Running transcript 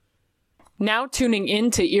Now tuning in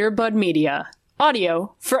to Earbud Media.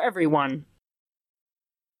 Audio for everyone.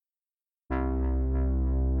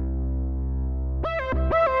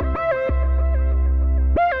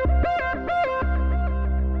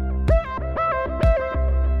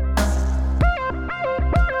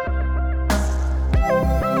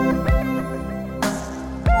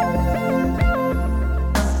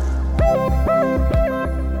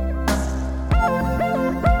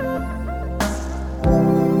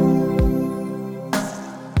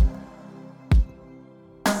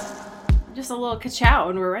 Just a little ka-chow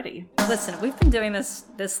and we're ready. Listen, we've been doing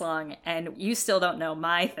this long and you still don't know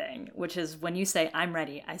my thing, which is when you say I'm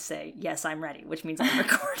ready, I say yes, I'm ready, which means I'm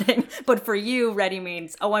recording. But for you, ready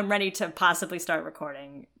means, oh, I'm ready to possibly start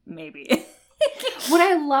recording, maybe. What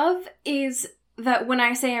I love is that when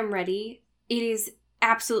I say I'm ready, it is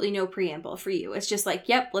absolutely no preamble for you. It's just like,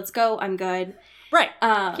 yep, let's go, I'm good. Right.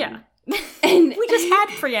 Yeah. And we just had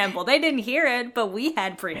preamble. They didn't hear it, but we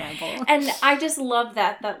had preamble. And I just love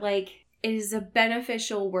that like, it is a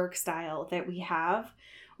beneficial work style that we have,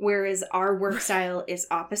 whereas our work style is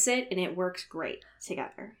opposite, and it works great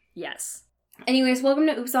together. Yes. Anyways, welcome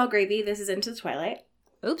to Oops All Gravy. This is Into the Twilight.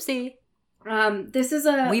 Oopsie. This is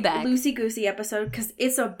a loosey-goosey episode because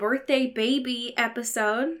it's a birthday baby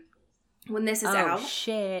episode when this is out.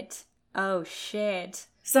 Oh, shit.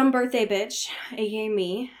 Some birthday bitch, aka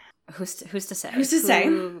me. Who's to say? Who's to say?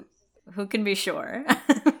 Who can be sure?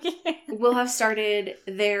 Will have started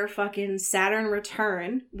their fucking Saturn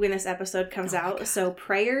return when this episode comes out. God. So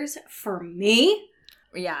prayers for me.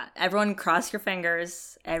 Yeah, everyone cross your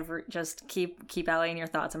fingers. Just keep allaying your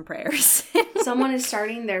thoughts and prayers. Someone is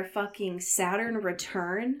starting their fucking Saturn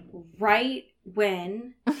return right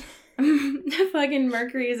when fucking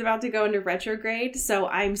Mercury is about to go into retrograde. So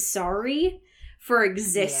I'm sorry for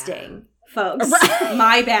existing, folks. Right.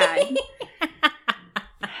 My bad.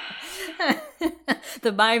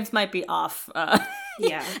 The vibes might be off.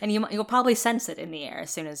 Yeah. And you'll probably sense it in the air as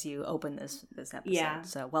soon as you open this episode. Yeah.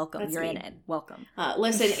 So welcome. You're in it. Welcome.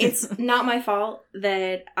 Listen, it's not my fault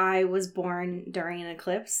that I was born during an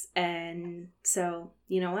eclipse. And so,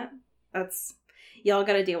 you know what? Y'all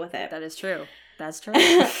got to deal with it. That is true. That's true.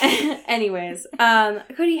 Anyways,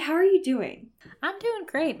 Cody, how are you doing? I'm doing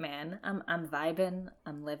great, man. I'm vibing.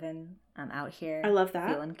 I'm living. I'm out here. I love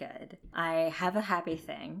that. Feeling good. I have a happy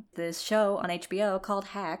thing. This show on HBO called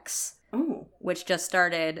Hacks, which just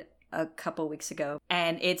started a couple weeks ago,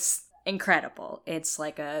 and it's incredible. It's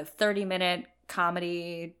like a 30-minute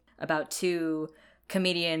comedy about two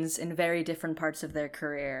comedians in very different parts of their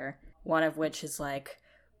career, one of which is like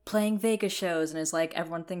playing Vegas shows and is like,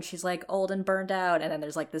 everyone thinks she's like old and burned out, and then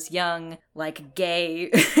there's like this young like gay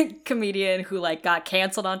comedian who like got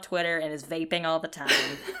canceled on Twitter and is vaping all the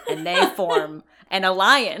time, and they form an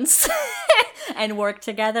alliance and work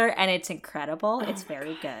together, and it's incredible. It's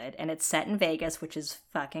very good, and it's set in Vegas, which is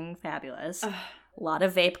fucking fabulous. A lot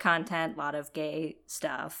of vape content, a lot of gay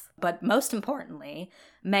stuff, but most importantly,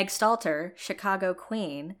 Meg Stalter, Chicago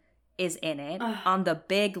Queen, is in it on the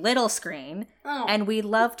big little screen, and we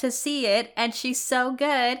love to see it, and she's so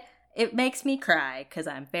good. It makes me cry because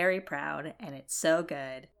I'm very proud, and it's so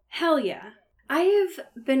good. Hell yeah. I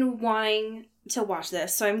have been wanting to watch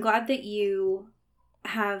this, so I'm glad that you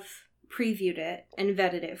have previewed it and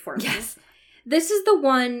vetted it for me. Yes. This is the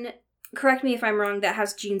one, correct me if I'm wrong, that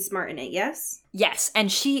has Jean Smart in it, yes? Yes,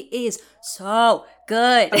 and she is so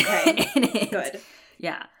good. Okay, in it. Good.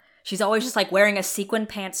 Yeah. She's always just like wearing a sequin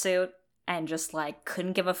pantsuit and just like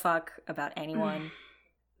couldn't give a fuck about anyone.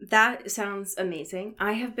 That sounds amazing.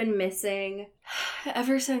 I have been missing,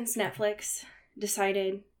 ever since Netflix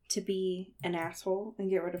decided to be an asshole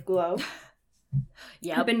and get rid of Glow.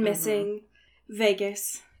 Yeah, I've been missing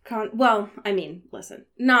Vegas. Listen,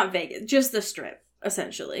 not Vegas, just the Strip,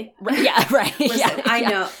 essentially. Yeah, right. Listen, yeah, I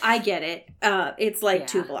know, I get it. It's like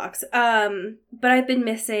 2 blocks. But I've been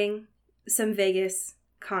missing some Vegas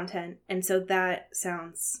content, and so that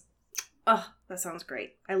sounds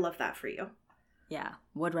great. I love that for you. Yeah,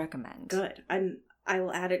 would recommend. Good. I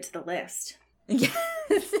will add it to the list. Yeah.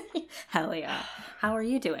 Hell yeah. How are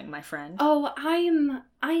you doing, my friend? Oh, I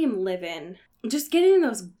am living. Just getting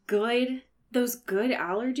those good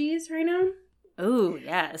allergies right now. Ooh,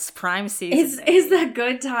 yes, prime season. Is that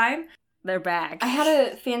good time? They're back. I had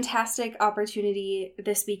a fantastic opportunity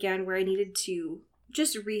this weekend where I needed to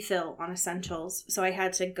just refill on essentials, so I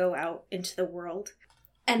had to go out into the world.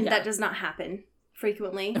 And that does not happen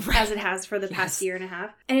frequently, as it has for the past year and a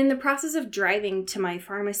half. And in the process of driving to my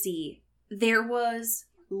pharmacy, there was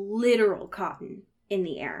literal cotton in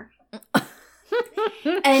the air.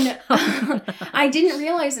 And I didn't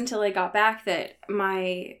realize until I got back that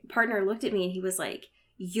my partner looked at me and he was like,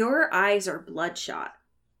 your eyes are bloodshot.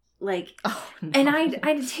 Like, oh, no. And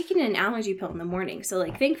I'd taken an allergy pill in the morning. So,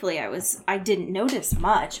 like, thankfully I didn't notice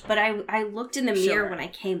much. But I looked in the mirror when I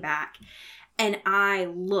came back. And I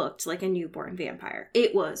looked like a newborn vampire.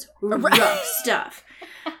 It was rough stuff.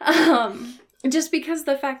 Just because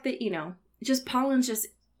the fact that, just pollen's just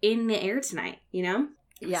in the air tonight,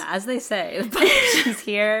 Yeah, as they say, she's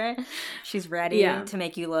here. She's ready to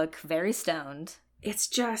make you look very stoned. It's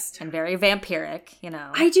just... And very vampiric,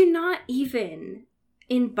 I do not even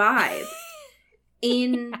imbibe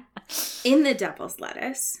in the devil's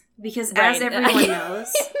lettuce. Because as everyone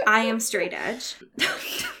knows, I am straight edge.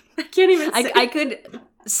 I can't even say. I could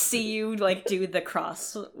see you, like, do the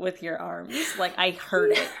cross with your arms. Like, I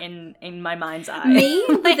heard it in my mind's eye. Me?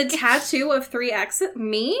 With a tattoo of 3 X's?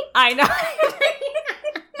 Me? I know.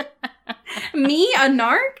 Me? A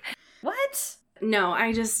narc? What? No,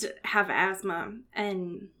 I just have asthma.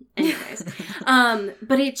 And anyways.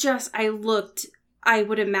 But it just, I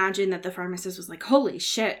would imagine that the pharmacist was like, holy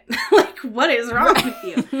shit. Like, what is wrong with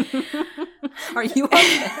you? Are you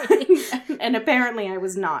okay? And apparently I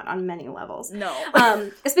was not on many levels. No.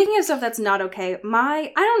 Speaking of stuff that's not okay,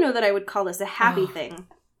 I don't know that I would call this a happy thing.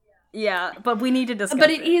 Yeah, but we need to discuss But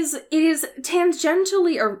it is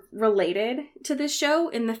tangentially related to this show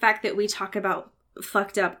in the fact that we talk about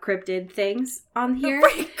fucked up cryptid things on here.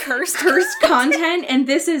 Cursed content, and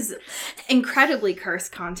this is incredibly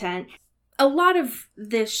cursed content. A lot of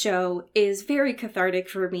this show is very cathartic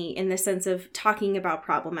for me in the sense of talking about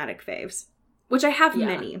problematic faves, which I have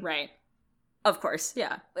many. Right. Of course,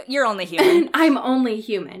 yeah. You're only human. I'm only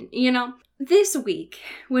human, This week,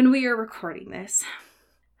 when we are recording this,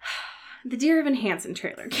 the Dear Evan Hansen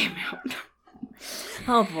trailer came out.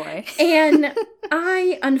 Oh, boy. And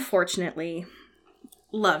I, unfortunately,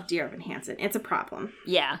 love Dear Evan Hansen. It's a problem.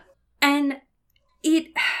 Yeah. And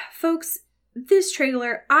folks, this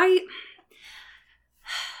trailer, I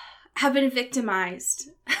have been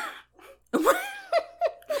victimized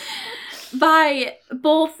by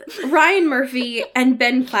both Ryan Murphy and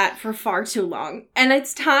Ben Platt for far too long. And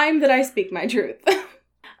it's time that I speak my truth.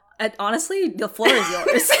 Honestly, the floor is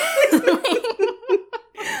yours.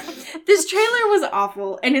 This trailer was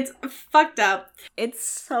awful, and it's fucked up. It's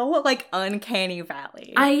so, like, uncanny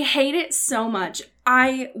valley. I hate it so much.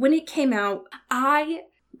 When it came out, I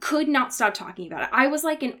could not stop talking about it. I was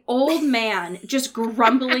like an old man just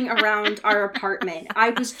grumbling around our apartment.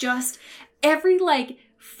 I was just, every,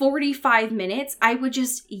 45 minutes, I would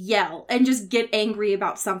just yell and just get angry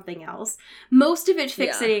about something else. Most of it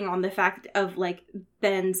fixating on the fact of,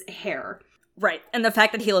 Ben's hair. Right, and the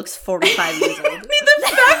fact that he looks 45 years old. The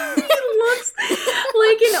fact that he looks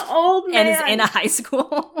like an old man. And is in a high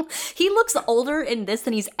school. He looks older in this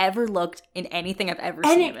than he's ever looked in anything I've ever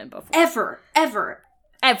seen him in before.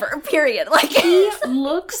 Ever, period. He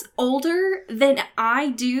looks older than I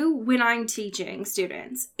do when I'm teaching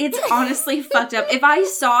students. It's honestly fucked up. If I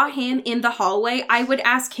saw him in the hallway, I would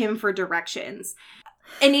ask him for directions.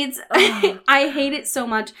 And I hate it so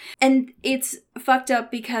much. And it's fucked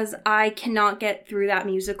up because I cannot get through that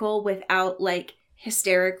musical without,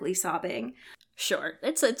 hysterically sobbing. Sure.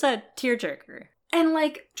 It's a tearjerker.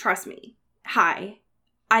 And, trust me. Hi.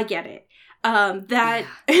 I get it. That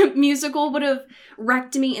musical would have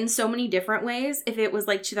wrecked me in so many different ways if it was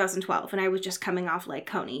 2012 and I was just coming off like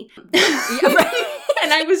Coney. Yeah, right.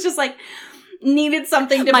 And I was just needed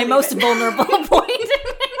something to my most vulnerable point.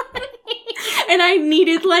 And I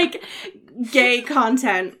needed gay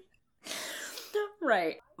content.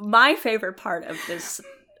 Right. My favorite part of this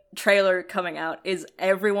trailer coming out is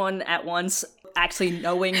everyone at once actually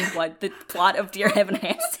knowing what the plot of Dear Evan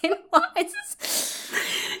Hansen was.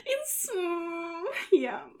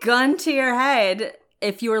 Yeah. Gun to your head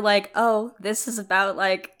if you were like, oh, this is about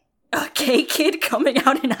a gay kid coming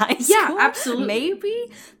out in high school. Yeah, absolutely.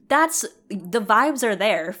 Maybe. The vibes are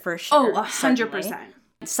there for sure. Oh, 100%.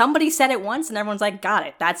 Somebody said it once and everyone's like, got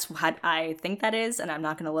it. That's what I think that is, and I'm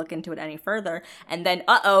not going to look into it any further. And then,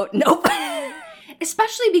 nope.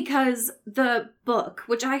 Especially because the book,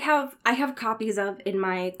 which I have copies of in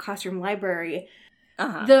my classroom library,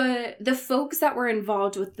 the folks that were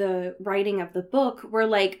involved with the writing of the book were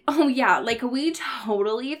like, oh yeah, we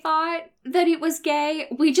totally thought that it was gay.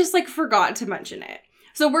 We just forgot to mention it.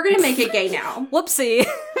 So we're going to make it gay now. Whoopsie.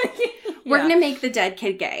 We're going to make the dead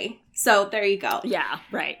kid gay. So there you go. Yeah,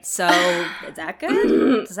 right. So is that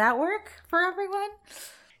good? Does that work for everyone?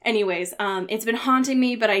 Anyways, it's been haunting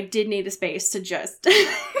me, but I did need a space to just...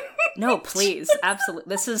 No, please. Absolutely.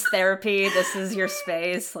 This is therapy. This is your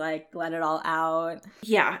space. Let it all out.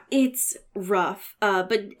 Yeah, it's rough.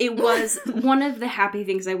 But it was one of the happy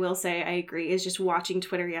things I will say, I agree, is just watching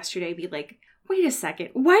Twitter yesterday be wait a second,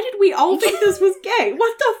 why did we all think this was gay?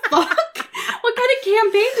 What the fuck? What kind of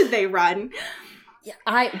campaign did they run? Yeah,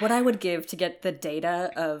 what I would give to get the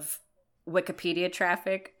data of Wikipedia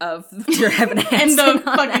traffic of Dear Evan Hansen and the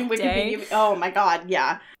fucking Wikipedia. Wikipedia. Oh my god,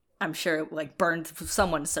 yeah. I'm sure it like burned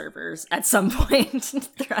someone's servers at some point.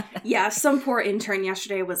 Yeah, some poor intern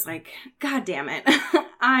yesterday was like, God damn it.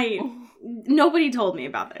 Nobody told me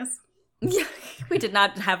about this. Yeah, we did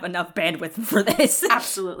not have enough bandwidth for this.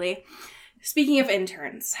 Absolutely. Speaking of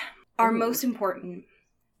interns, our most important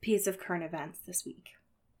piece of current events this week.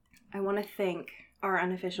 I want to thank our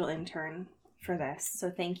unofficial intern for this.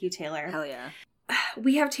 So thank you, Taylor. Hell yeah.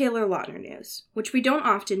 We have Taylor Lautner news, which we don't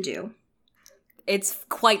often do. It's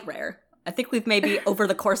quite rare. I think we've maybe over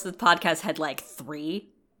the course of the podcast had like 3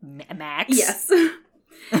 max. Yes.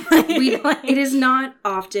 It is not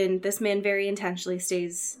often. This man very intentionally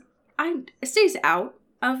stays out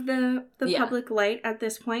of the public light at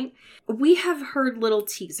this point. We have heard little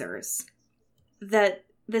teasers that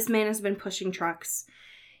this man has been pushing trucks.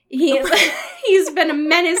 He's been a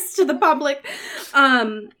menace to the public.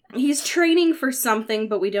 He's training for something,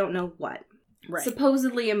 but we don't know what. Right.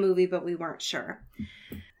 Supposedly a movie, but we weren't sure.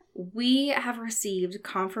 We have received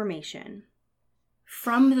confirmation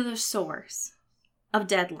from the source of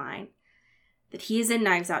Deadline that he is in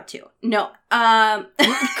Knives Out 2. No.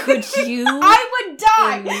 Could you I would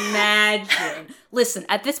die! Imagine. Listen,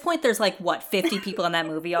 at this point there's like, 50 people in that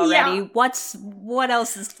movie already? Yeah. What's one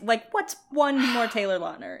more Taylor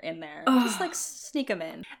Lautner in there? Just like sneak him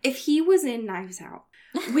in. If he was in Knives Out,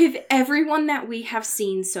 with everyone that we have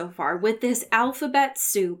seen so far, with this alphabet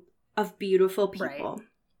soup of beautiful people. Right.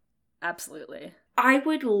 Absolutely. I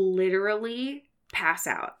would literally pass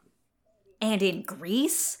out. And in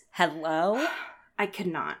Greece? Hello? I could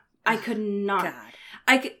not. God.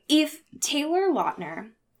 If Taylor Lautner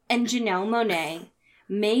and Janelle Monáe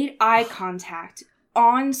made eye contact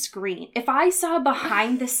on screen, if I saw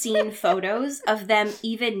behind the scene photos of them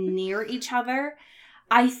even near each other,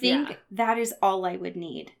 I think that is all I would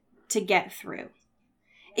need to get through.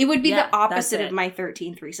 It would be the opposite of my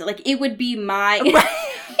 13th reset. Like, it would be my...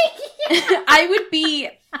 I would be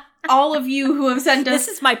all of you who have sent us...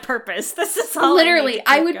 This is my purpose. This is all literally,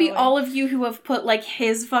 I would be all of you who have put, like,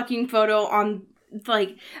 his fucking photo on,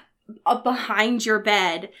 like, behind your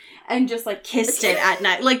bed and just, like, kissed it at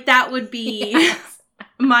night. Like, that would be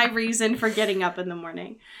my reason for getting up in the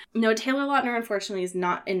morning. No, Taylor Lautner, unfortunately, is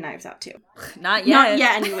not in Knives Out 2. Not yet. Not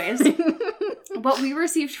yet, anyways. What we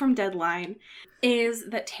received from Deadline is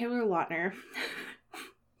that Taylor Lautner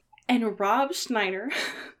and Rob Schneider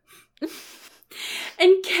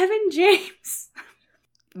and Kevin James,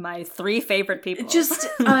 my 3 favorite people, just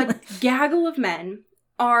a gaggle of men,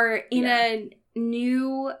 are in a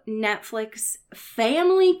new Netflix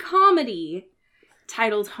family comedy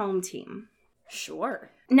titled Home Team. Sure.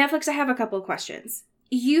 Netflix, I have a couple of questions.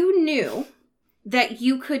 You knew that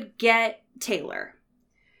you could get Taylor.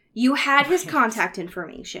 You had his contact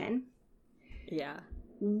information. Yeah.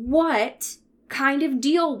 What kind of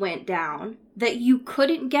deal went down that you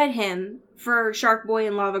couldn't get him for Shark Boy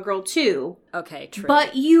and Lava Girl 2? Okay, true.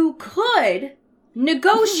 But you could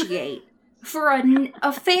negotiate for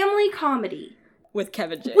a family comedy. With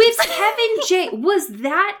Kevin James. With Kevin James. Was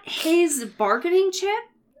that his bargaining chip?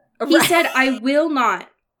 He said, I will not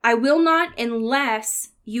unless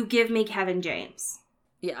you give me Kevin James.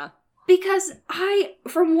 Yeah. Because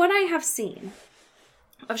from what I have seen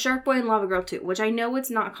of Shark Boy and Lava Girl 2, which I know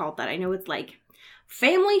it's not called that. I know it's like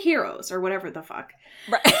Family Heroes or whatever the fuck.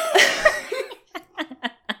 Right.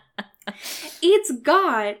 It's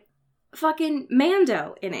got fucking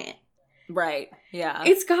Mando in it. Right. Yeah.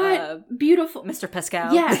 It's got beautiful Mr.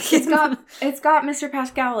 Pascal. Yeah, it's got Mr.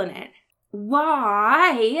 Pascal in it.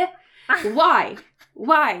 Why?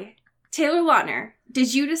 Taylor Lautner,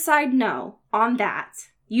 did you decide no on that?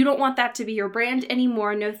 You don't want that to be your brand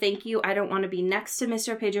anymore. No, thank you. I don't want to be next to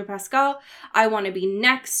Mr. Pedro Pascal. I want to be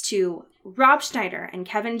next to Rob Schneider and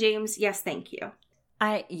Kevin James. Yes, thank you.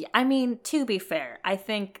 I mean, to be fair, I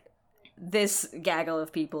think this gaggle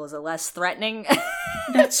of people is a less threatening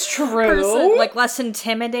That's true. person, like less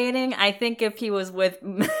intimidating. I think if he was with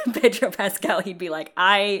Pedro Pascal, he'd be like,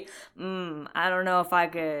 I don't know if I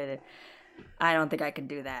could. I don't think I can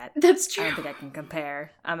do that. That's true. I don't think I can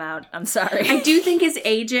compare. I'm out. I'm sorry. I do think his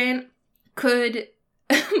agent could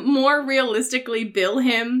more realistically bill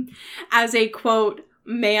him as a, quote,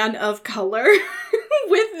 man of color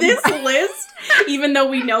with this list, even though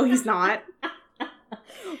we know he's not.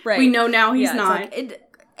 Right. We know now he's not. Like,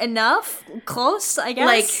 enough? Close, I guess?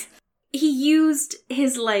 Like, he used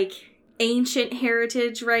his, like, ancient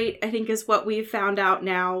heritage, right? I think is what we've found out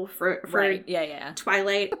now for right. Yeah.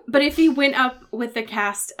 Twilight. But if he went up with the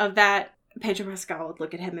cast of that, Pedro Pascal would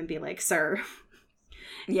look at him and be like, "Sir,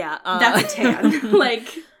 yeah, that's a tan." Like,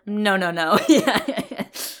 no. Yeah.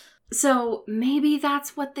 So maybe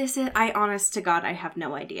that's what this is. Honest to God, I have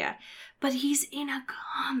no idea. But he's in a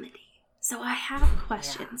comedy. So I have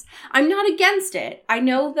questions. Yeah. I'm not against it. I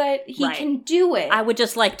know that he can do it. I would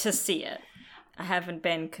just like to see it. I haven't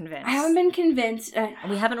been convinced.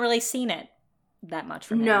 We haven't really seen it that much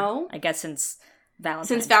from him. No. I guess since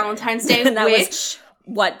Valentine's Day. That which, was,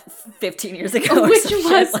 what, 15 years ago? Which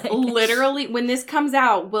was literally, when this comes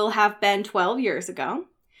out, will have been 12 years ago.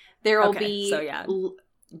 There will be... So yeah,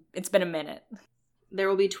 it's been a minute. There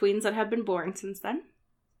will be tweens that have been born since then.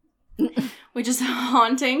 Which is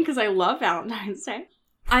haunting, because I love Valentine's Day.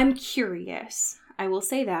 I'm curious. I will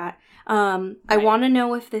say that. I want to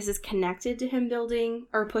know if this is connected to him building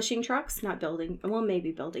or pushing trucks. Not building. Well,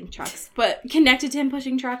 maybe building trucks. But connected to him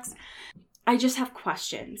pushing trucks. I just have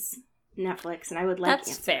questions. Netflix, and I would like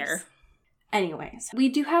answers. That's fair. Anyways, we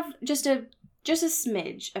do have just a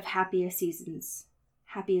smidge of happiest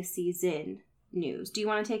season news. Do you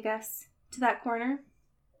want to take us to that corner?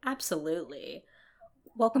 Absolutely.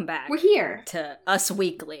 Welcome back. We're here. To Us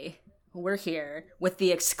Weekly. We're here with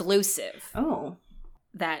the exclusive. Oh.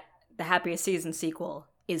 That the Happiest Season sequel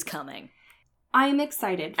is coming. I'm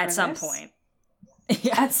excited for At this. some point.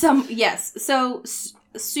 Yes. So,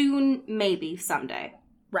 soon, maybe, someday.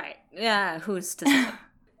 Right. Yeah, who's to say?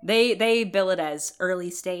 They bill it as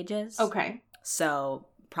early stages. Okay. So,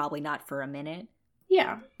 probably not for a minute.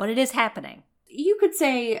 Yeah. But it is happening. You could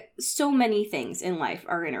say so many things in life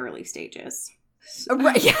are in early stages.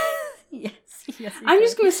 Right. Yes. I'm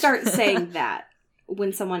just going to start saying that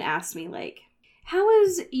when someone asks me, like, how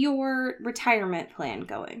is your retirement plan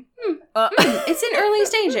going? It's in early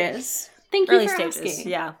stages. Thank you for asking.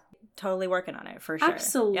 Yeah. Totally working on it, for sure.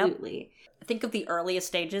 Absolutely. Yep. Think of the earliest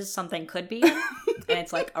stages something could be in, and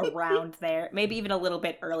it's like around there. Maybe even a little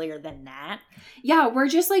bit earlier than that. Yeah, we're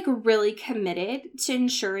just like really committed to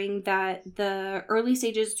ensuring that the early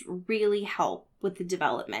stages really help with the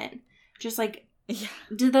development. Just like,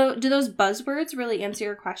 do those buzzwords really answer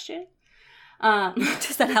your question?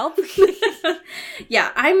 Does that help?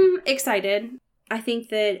 Yeah, I'm excited. I think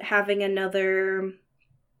that having another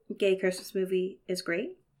gay Christmas movie is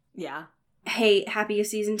great. Yeah. Hey, Happiest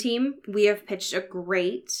Season team, we have pitched a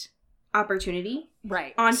great opportunity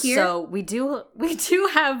on here. So we do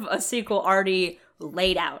have a sequel already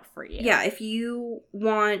laid out for you. Yeah, if you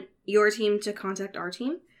want your team to contact our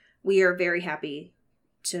team, we are very happy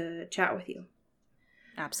to chat with you.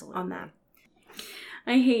 Absolutely. On that.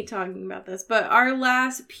 I hate talking about this, but our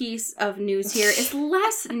last piece of news here is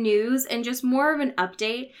less news and just more of an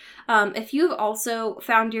update. If you've also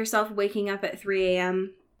found yourself waking up at 3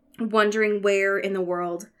 a.m. wondering where in the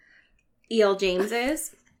world E.L. James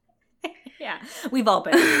is. Yeah, we've all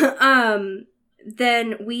been.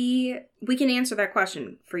 Then we can answer that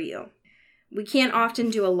question for you. We can't often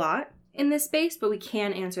do a lot in this space, but we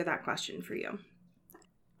can answer that question for you.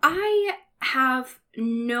 I have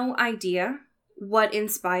no idea what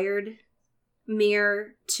inspired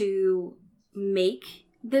Mir to make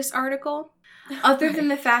this article, other than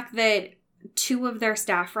the fact that 2 of their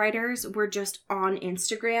staff writers were just on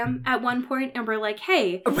Instagram at one point and were like,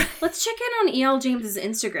 hey, let's check in on E.L. James's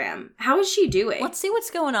Instagram. How is she doing? Let's see what's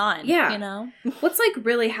going on. Yeah. You know? What's like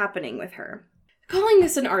really happening with her? Calling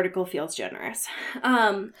this an article feels generous.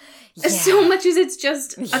 So much as it's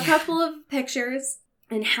just a couple of pictures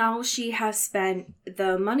and how she has spent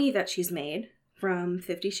the money that she's made from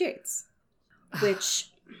 50 Shades.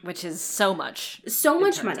 Which is so much. So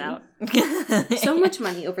much money. So much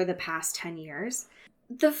money over the past 10 years.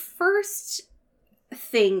 The first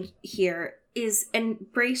thing here is,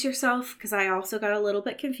 and brace yourself, because I also got a little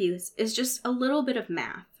bit confused, is just a little bit of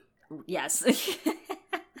math. Yes.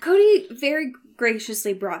 Cody very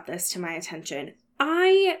graciously brought this to my attention.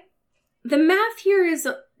 The math here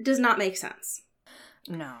does not make sense.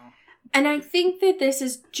 No. And I think that this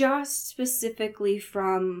is just specifically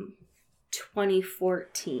from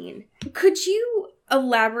 2014. Could you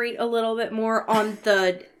elaborate a little bit more on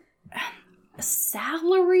the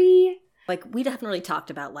salary? Like, we haven't really talked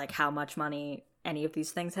about, like, how much money any of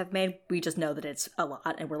these things have made. We just know that it's a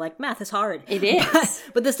lot, and we're like, math is hard. It is.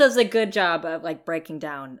 But this does a good job of, like, breaking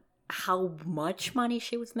down how much money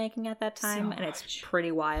she was making at that time, and it's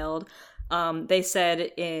pretty wild. They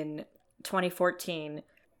said in 2014,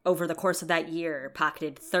 over the course of that year,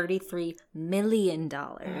 pocketed $33 million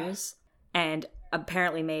and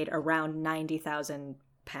apparently made around 90,000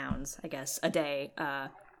 pounds, I guess, a day,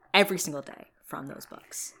 every single day from those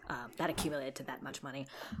books that accumulated to that much money,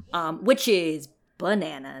 which is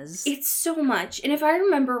bananas. It's so much. And if I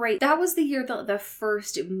remember right, that was the year the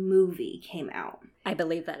first movie came out. I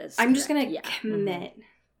believe that is. I'm just going to commit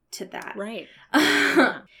to that. Right.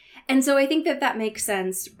 And so I think that makes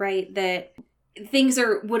sense, right? That things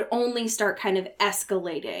would only start kind of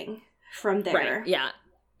escalating from there. Right. Yeah.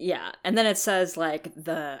 Yeah. And then it says like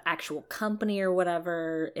the actual company or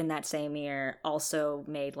whatever in that same year also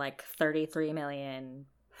made like 33 million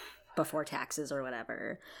before taxes or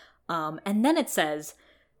whatever. And then it says,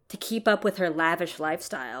 to keep up with her lavish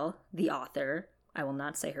lifestyle, the author, I will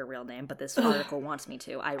not say her real name, but this article wants me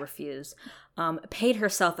to, I refuse, paid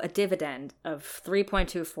herself a dividend of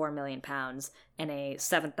 £3.24 million and a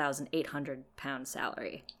 £7,800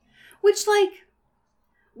 salary. Which, like,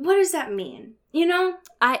 what does that mean? You know?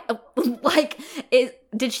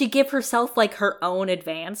 Did she give herself, like, her own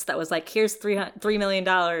advance that was like, here's $3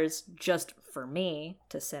 million just for me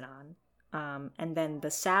to sit on? And then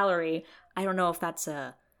the salary, I don't know if that's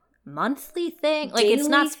a monthly thing. Like, daily, it's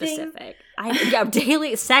not specific.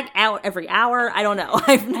 Daily, out every hour. I don't know.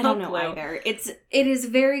 I don't know either. It is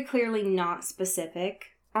very clearly not specific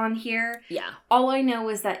on here. Yeah. All I know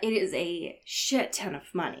is that it is a shit ton of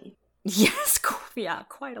money. Yes, yeah,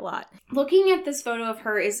 quite a lot. Looking at this photo of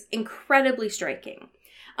her is incredibly striking.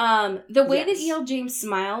 The way that E.L. James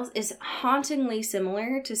smiles is hauntingly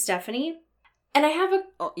similar to Stephanie. And I have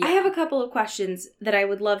a couple of questions that I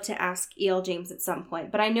would love to ask E.L. James at some point,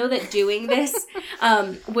 but I know that doing this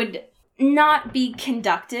would not be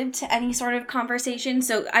conducive to any sort of conversation,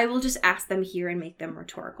 so I will just ask them here and make them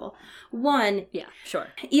rhetorical. One, yeah, sure.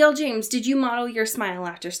 E.L. James, did you model your smile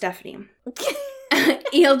after Stephanie?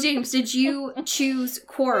 E.L. James, did you choose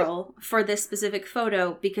coral for this specific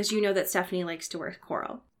photo because you know that Stephanie likes to wear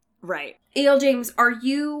coral? Right. E.L. James, are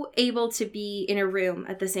you able to be in a room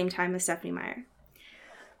at the same time as Stephanie Meyer?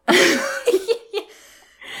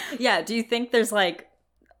 Yeah, do you think there's, like,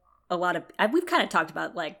 a lot of... we've kind of talked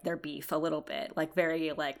about, like, their beef a little bit, like,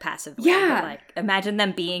 very, like, passively. Yeah. But, like, imagine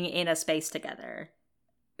them being in a space together.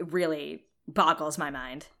 It really boggles my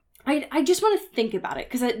mind. I just want to think about it,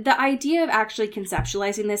 because the idea of actually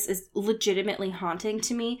conceptualizing this is legitimately haunting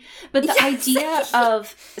to me. But the idea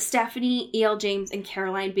of Stephanie, E.L. James, and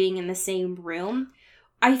Caroline being in the same room,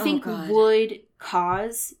 I think would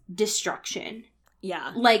cause destruction.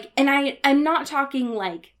 Yeah. Like, and I'm not talking,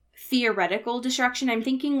 like, theoretical destruction. I'm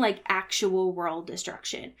thinking, like, actual world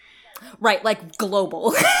destruction. Right, like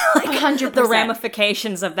global. Like 100%. The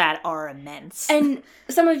ramifications of that are immense. And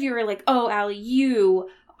some of you are like, oh, Allie, you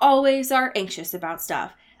always are anxious about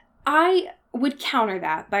stuff. I would counter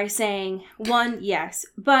that by saying, one, yes,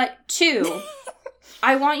 but two,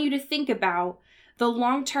 I want you to think about the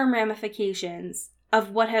long-term ramifications of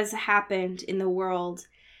what has happened in the world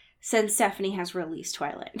since Stephanie has released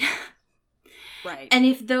Twilight. Right. And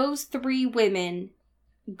if those three women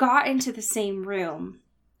got into the same room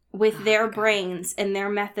with their brains and their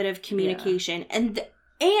method of communication and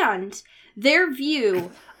their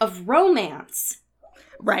view of romance,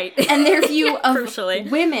 right, and their view of crucially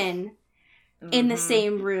women in the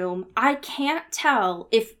same room, I can't tell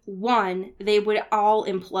if, one, they would all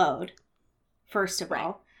implode, first of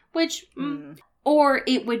all, which, or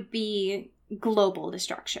it would be global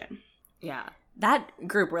destruction. Yeah. That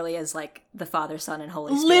group really is like the Father, Son, and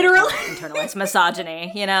Holy Spirit. Literally. Internalized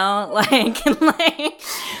misogyny, you know? Like,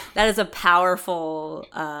 that is a powerful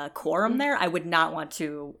quorum there. I would not want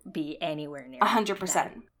to be anywhere near 100%.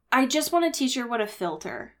 that. I just want to teach her what a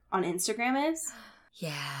filter on Instagram is.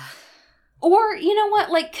 Yeah. Or, you know what,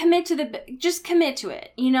 like, just commit to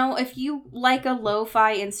it. You know, if you like a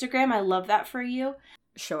lo-fi Instagram, I love that for you.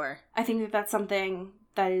 Sure. I think that that's something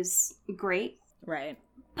that is great. Right.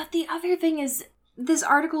 But the other thing is, this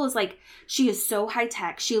article is like, she is so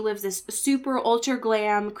high-tech. She lives this super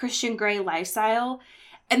ultra-glam Christian Grey lifestyle.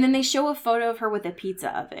 And then they show a photo of her with a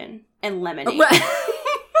pizza oven and lemonade.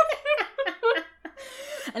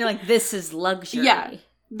 And you're like, this is luxury. Yeah,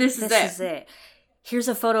 this is it. Here's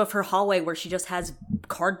a photo of her hallway where she just has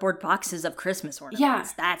cardboard boxes of Christmas ornaments. Yeah.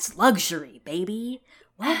 That's luxury, baby.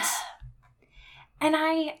 What? And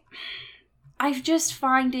I just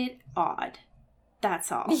find it odd.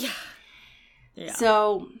 That's all. Yeah.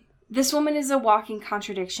 So this woman is a walking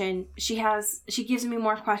contradiction. She gives me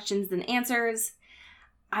more questions than answers.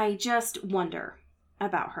 I just wonder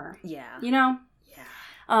about her. Yeah. You know?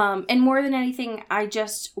 Yeah. And more than anything, I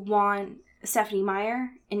just want Stephanie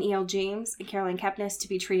Meyer and E.L. James and Caroline Kepnes to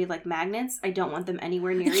be treated like magnets. I don't want them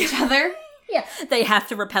anywhere near each other. Yeah. They have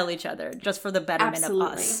to repel each other just for the betterment of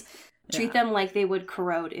us. Treat them like they would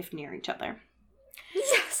corrode if near each other.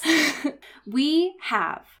 Yes. We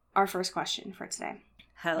have our first question for today.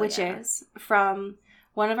 Hell which yeah. is from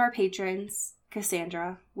one of our patrons,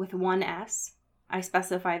 Cassandra, with one S. I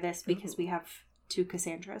specify this because we have 2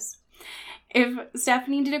 Cassandras. If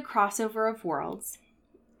Stephanie did a crossover of worlds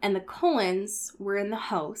and the Cullens were in the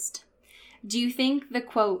host, do you think the,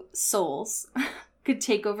 quote, souls could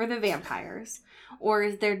take over the vampires? Or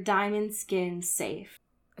is their diamond skin safe?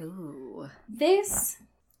 Ooh. This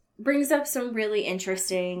brings up some really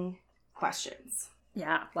interesting questions.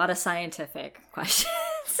 Yeah, a lot of scientific questions.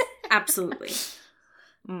 Absolutely.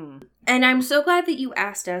 And I'm so glad that you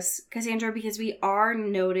asked us, Cassandra, because we are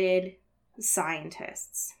noted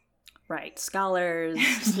scientists. Right. Scholars,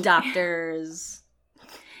 doctors.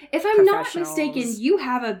 If I'm not mistaken, you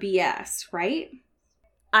have a BS, right?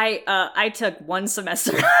 I took 1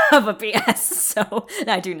 semester of a BS, so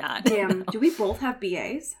I do not. Damn, no. Do we both have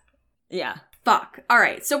BAs? Yeah. Fuck. All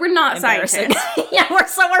right, so we're not scientists. Yeah,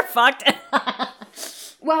 we're fucked.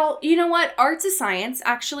 Well, you know what? Arts is science,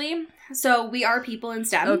 actually. So we are people in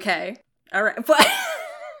STEM. Okay. All right. But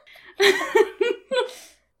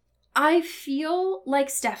I feel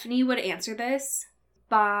like Stephanie would answer this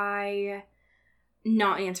by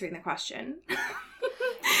not answering the question.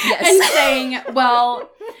 Yes. And saying,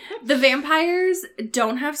 well, the vampires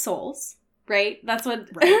don't have souls, right? That's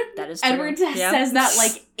what that is true. Edward says that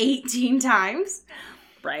like 18 times.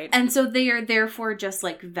 Right. And so they are therefore just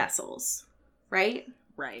like vessels, right?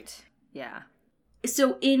 Right. Yeah.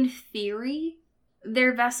 So in theory,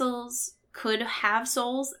 their vessels could have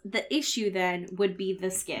souls. The issue then would be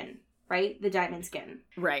the skin, right? The diamond skin.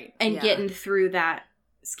 Right. And getting through that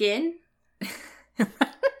skin.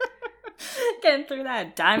 Getting through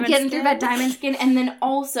that diamond skin. And then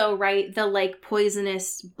also, right, the like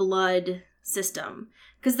poisonous blood system.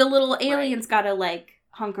 Because the little aliens gotta like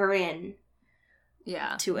hunker in.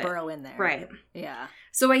 Yeah. To it. Burrow in there. Right. Yeah.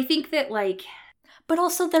 So I think that like... But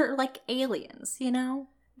also they're like aliens, you know?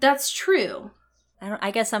 That's true.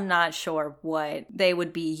 I guess I'm not sure what they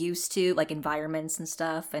would be used to, like environments and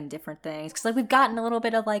stuff and different things. Because like we've gotten a little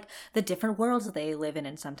bit of like the different worlds that they live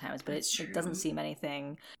in sometimes, but it doesn't seem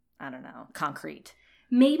anything, I don't know, concrete.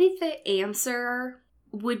 Maybe the answer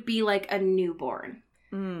would be like a newborn.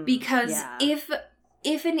 Because if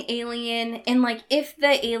an alien, and like if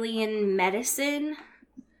the alien medicine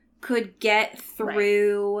could get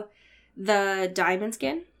through the diamond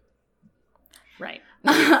skin. Right.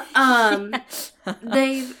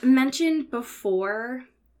 They've mentioned before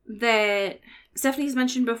that Stephanie's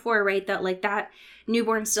mentioned before, right, that like that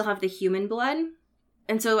newborns still have the human blood.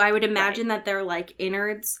 And so I would imagine that they're like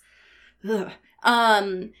innards. Ugh.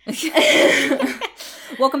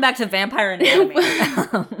 Welcome back to Vampire Anatomy.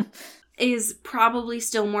 Is probably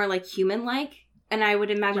still more like human-like. And I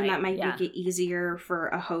would imagine that might make it easier for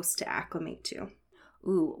a host to acclimate to.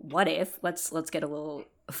 Ooh, what if, let's get a little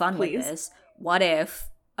fun with this. What if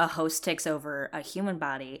a host takes over a human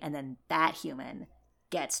body and then that human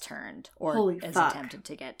gets turned or attempted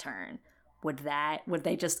to get turned? Would that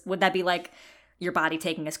be like your body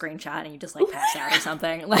taking a screenshot and you just like pass out or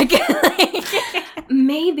something? Like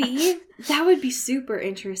maybe. That would be super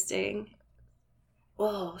interesting.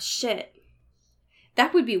 Oh, shit.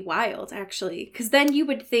 That would be wild, actually. Because then you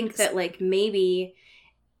would think that, like, maybe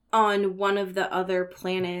on one of the other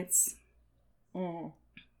planets... Or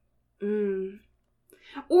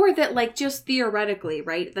that, like, just theoretically,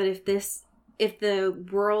 right? That if the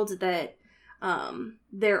world that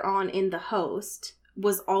they're on in the host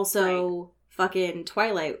was also fucking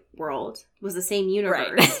Twilight World, was the same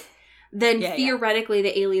universe... then theoretically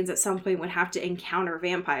the aliens at some point would have to encounter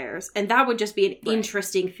vampires. And that would just be an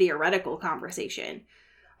interesting theoretical conversation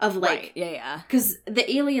of like... Because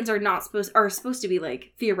the aliens are supposed to be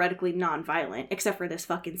like theoretically non-violent, except for this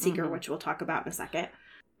fucking seeker, which we'll talk about in a second.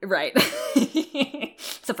 Right.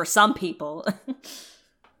 Except for some people.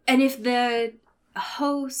 And if the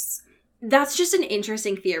hosts... That's just an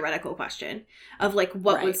interesting theoretical question of like,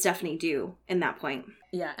 what would Stephanie do in that point?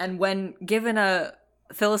 Yeah, and when given a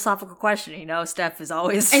philosophical question, you know, Steph is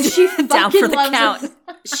always and she down for the count.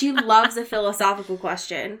 She loves a philosophical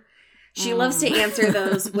question. She loves to answer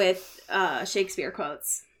those with Shakespeare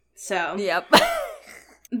quotes. So, yep.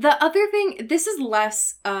 The other thing, this is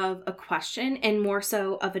less of a question and more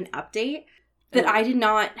so of an update that I did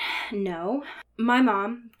not know. My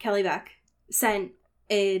mom, Kelly Beck, sent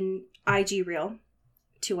an IG reel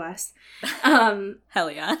to us.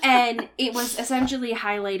 Hell yeah. And it was essentially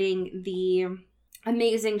highlighting the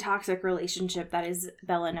amazing toxic relationship that is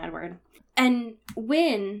Bella and Edward. And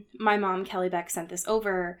when my mom, Kelly Beck, sent this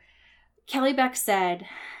over, Kelly Beck said,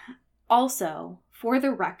 also, for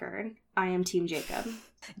the record, I am Team Jacob.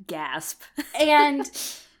 Gasp. And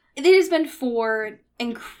it has been 4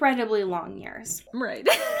 incredibly long years. Right.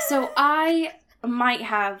 So I might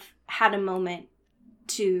have had a moment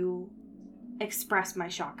to express my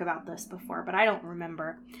shock about this before, but I don't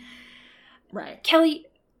remember. Right. Kelly,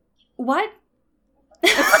 what?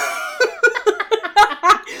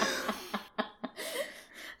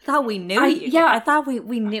 Thought we knew you. Yeah. I thought we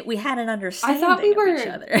knew, we had an understanding I thought we were of each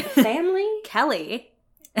other. family. Kelly.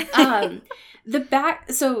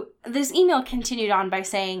 So this email continued on by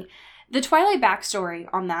saying, the Twilight backstory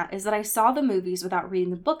on that is that I saw the movies without reading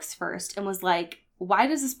the books first and was like, why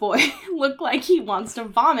does this boy look like he wants to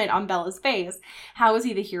vomit on Bella's face? How is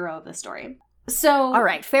he the hero of the story? So, all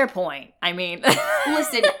right, fair point. I mean,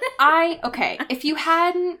 listen, if you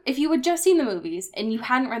had just seen the movies and you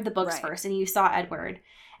hadn't read the books first and you saw Edward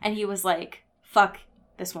and he was like, fuck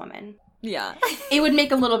this woman. Yeah. It would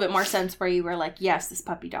make a little bit more sense where you were like, yes, this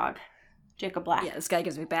puppy dog, Jacob Black. Yeah, this guy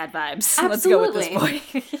gives me bad vibes. Absolutely. Let's go with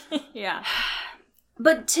this boy. Yeah.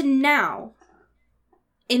 But to now,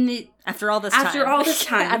 after all this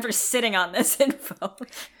time, after sitting on this info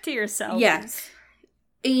to yourself. Yes.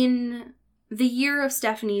 In the year of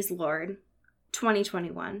Stephanie's Lord,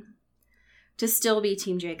 2021, to still be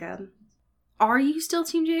Team Jacob. Are you still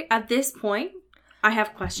Team Jacob? At this point, I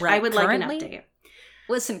have questions. Right. I would Currently, like an update.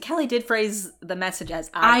 Listen, Kelly did phrase the message as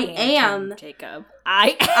I am Team Jacob.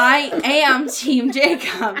 I am Team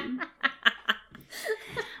Jacob.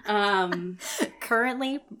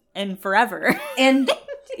 Currently and forever. And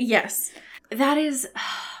yes, that is,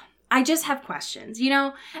 I just have questions,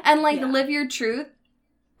 and live your truth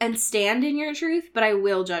and stand in your truth, but I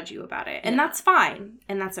will judge you about it. And that's fine.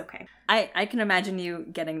 And that's okay. I can imagine you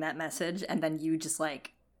getting that message and then you just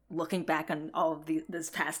looking back on all of this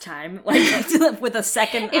past time, with a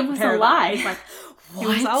second it was a lie. Like, what? It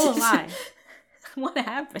was all a lie. What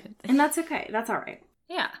happened? And that's okay. That's all right.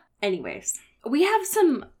 Yeah. Anyways, we have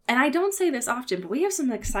some, and I don't say this often, but we have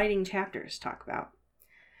some exciting chapters to talk about.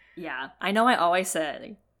 Yeah. I know I always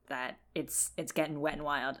say that it's getting wet and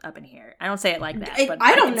wild up in here. I don't say it like that. But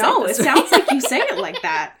I don't know. It sounds like you say it like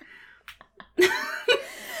that.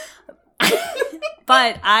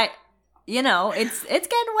 But it's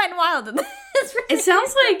getting wet and wild. It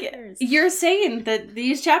sounds like you're saying that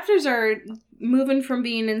these chapters are moving from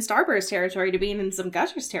being in Starburst territory to being in some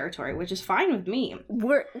Gushers territory, which is fine with me.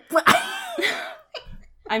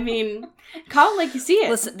 I mean, call it like you see it.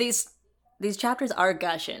 Listen, these chapters are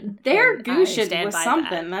gushing. They're gushing with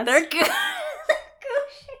something. They're gushing.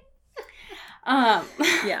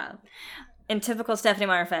 Yeah. In typical Stephenie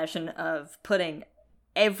Meyer fashion of putting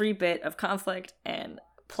every bit of conflict and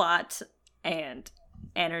plot and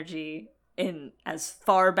energy in as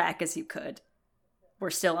far back as you could. We're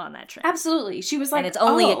still on that train. Absolutely. She was like, and it's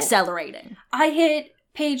only accelerating. I hit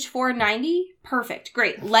page 490. Perfect.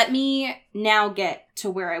 Great. Let me now get to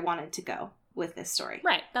where I wanted to go with this story.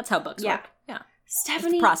 Right. That's how books work. Yeah.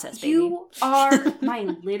 Stephenie, process, baby. You are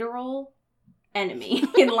my literal enemy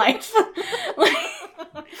in life.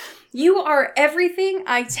 You are everything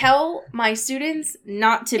I tell my students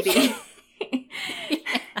not to be.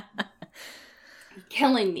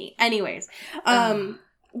 Killing me. Anyways,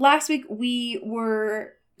 last week we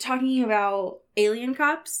were talking about alien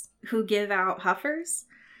cops who give out huffers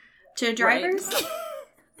to drivers. Right.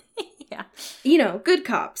 Yeah. Good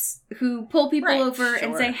cops who pull people over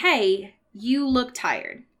and say, hey, you look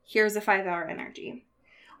tired. Here's a 5-hour energy.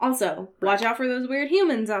 Also, watch out for those weird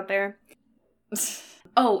humans out there.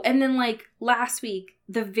 Oh, and then last week,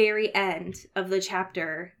 the very end of the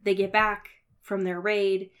chapter, they get back from their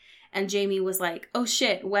raid and Jamie was like, oh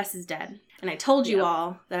shit, Wes is dead. And I told you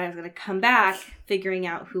all that I was going to come back figuring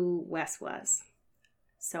out who Wes was.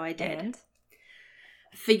 So I did. And?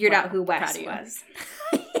 Figured out who Wes was.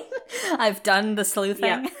 I've done the sleuthing.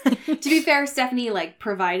 Yeah. To be fair, Stephenie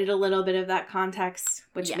provided a little bit of that context,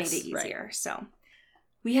 which made it easier. Right. So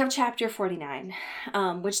we have chapter 49,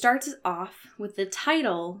 which starts off with the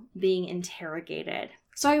title being interrogated.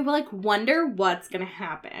 So I wonder what's going to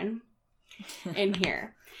happen in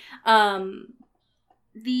here.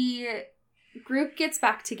 The group gets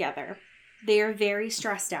back together. They are very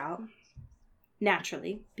stressed out,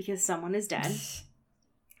 naturally, because someone is dead.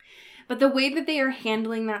 But the way that they are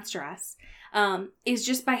handling that stress is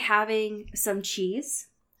just by having some cheese,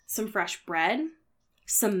 some fresh bread,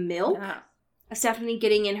 some milk. Yeah. Stephenie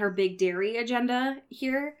getting in her big dairy agenda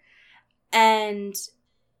here. And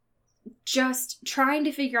just trying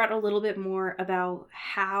to figure out a little bit more about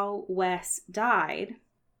how Wes died.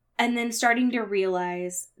 And then starting to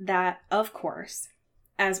realize that, of course,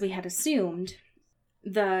 as we had assumed,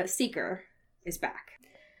 the Seeker is back.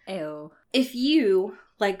 Ew. If you,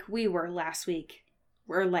 like we were last week,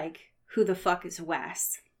 were like, who the fuck is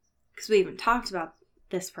Wes? Because we even talked about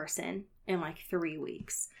this person in like 3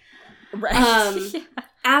 weeks. Right.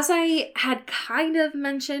 As I had kind of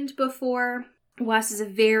mentioned before, Wes is a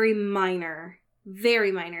very minor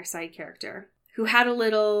side character who had a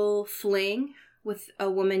little fling with a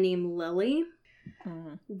woman named Lily.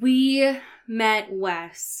 Mm. We met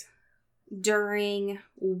Wes during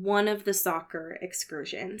one of the soccer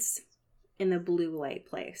excursions in the blue light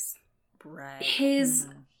place. Right. His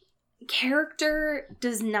character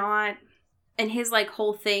does not, and his like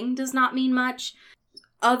whole thing does not mean much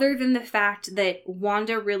other than the fact that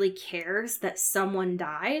Wanda really cares that someone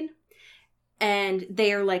died and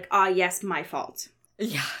they are like, yes, my fault.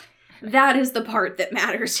 Yeah. That is the part that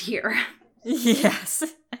matters here. Yes.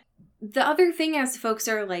 The other thing, as folks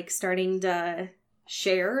are like starting to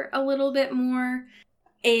share a little bit more,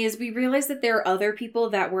 is we realize that there are other people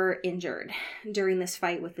that were injured during this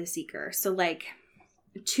fight with the Seeker. So like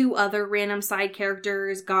 2 other random side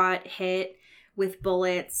characters got hit with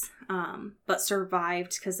bullets, but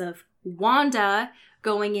survived because of Wanda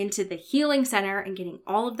going into the healing center and getting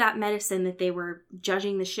all of that medicine that they were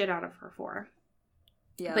judging the shit out of her for.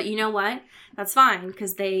 Yeah. But you know what? That's fine,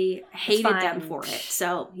 because they hated them for it.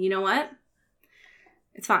 So, you know what?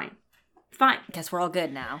 It's fine. It's fine. Guess we're all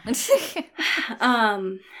good now.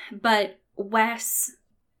 But Wes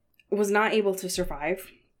was not able to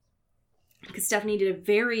survive, because Stephanie did a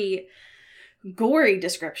very gory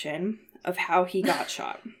description of how he got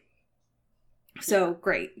shot. So,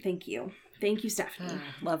 great. Thank you. Thank you, Stephanie.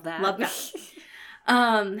 Love that. Love that.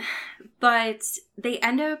 But they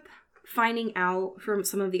end up finding out from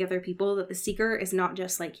some of the other people that the Seeker is not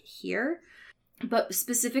just like here, but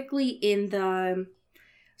specifically in the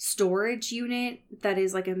storage unit that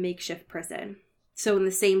is like a makeshift prison. So in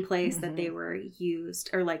the same place that they were used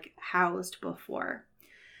or like housed before.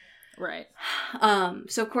 Right.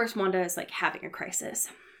 So of course Wanda is like having a crisis.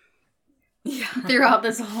 Yeah. Throughout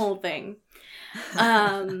this whole thing.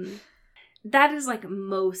 That is like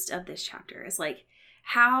most of this chapter is like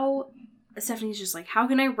how Stephanie's just like, how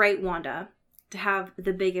can I write Wanda to have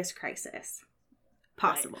the biggest crisis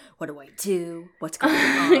possible? Right. What do I do? What's going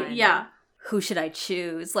on? Yeah. Who should I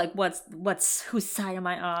choose? Like, whose side am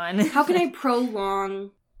I on? How can I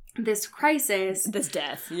prolong this crisis? This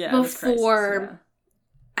death, yeah. Before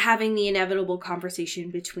having the inevitable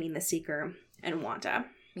conversation between the Seeker and Wanda.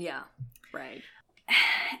 Yeah, right.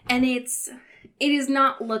 And it is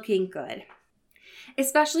not looking good.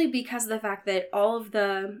 Especially because of the fact that all of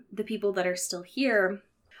the people that are still here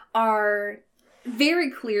are very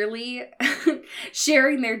clearly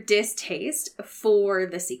sharing their distaste for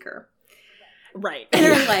the Seeker. Right. And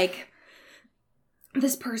they're like,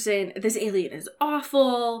 this alien is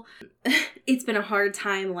awful. It's been a hard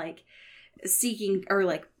time, like, seeking or,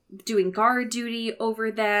 like, doing guard duty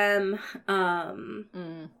over them.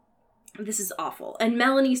 This is awful. And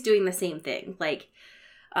Melanie's doing the same thing. Like,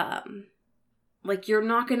 you're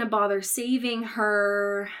not going to bother saving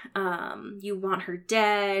her. You want her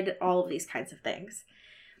dead. All of these kinds of things.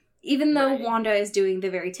 Even though Wanda is doing the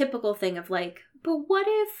very typical thing of like, but what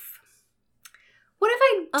if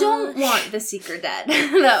I don't want the Seeker dead,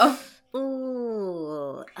 though?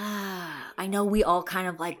 Ooh. I know we all kind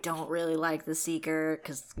of like don't really like the Seeker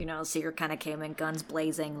because, you know, Seeker kind of came in guns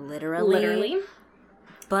blazing, literally.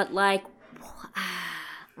 But like...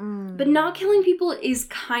 But not killing people is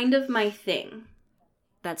kind of my thing.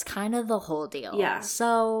 That's kind of the whole deal. Yeah.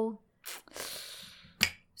 So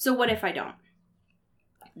what if I don't?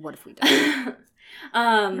 What if we don't?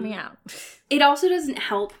 Hear me out. It also doesn't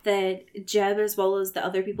help that Jeb, as well as the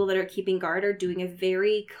other people that are keeping guard, are doing a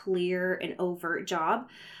very clear and overt job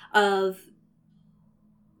of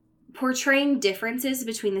portraying differences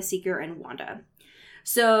between the Seeker and Wanda.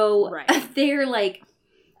 So they're like,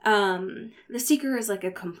 the Seeker is like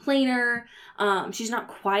a complainer. She's not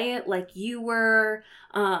quiet like you were.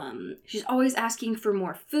 She's always asking for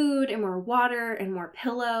more food and more water and more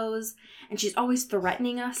pillows. And she's always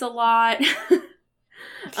threatening us a lot.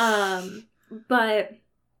 But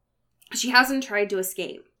she hasn't tried to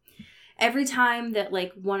escape. Every time that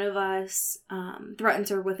like one of us, threatens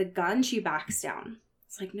her with a gun, she backs down.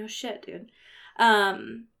 It's like, no shit, dude.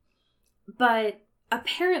 But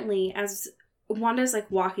apparently as Wanda's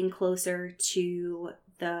like walking closer to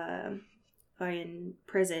the fucking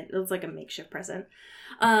prison. It was like a makeshift prison.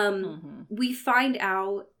 We find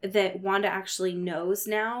out that Wanda actually knows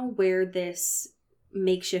now where this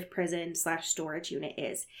makeshift prison / storage unit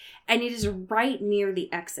is. And it is right near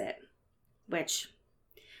the exit, which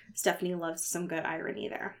Stephanie loves some good irony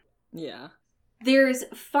there. Yeah. There's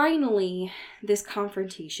finally this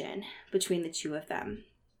confrontation between the two of them.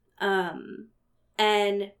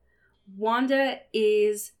 And Wanda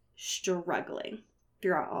is struggling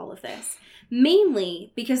throughout all of this.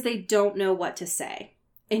 Mainly because they don't know what to say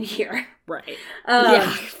in here. Right.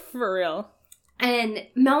 Yeah, for real. And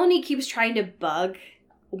Melanie keeps trying to bug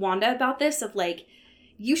Wanda about this of, like,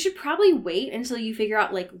 you should probably wait until you figure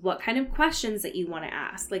out, like, what kind of questions that you want to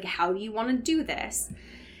ask. Like, how do you want to do this?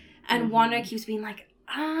 And Wanda keeps being like,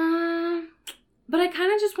 but I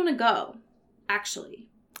kind of just want to go, actually.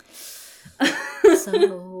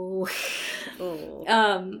 So...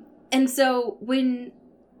 And so when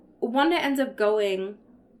Wanda ends up going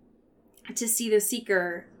to see the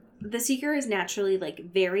Seeker is naturally,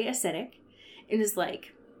 like, very acidic and is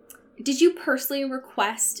like, did you personally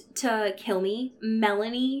request to kill me,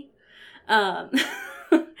 Melanie? And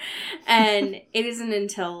it isn't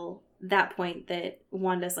until that point that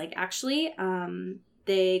Wanda's like, actually,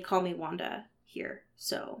 they call me Wanda here,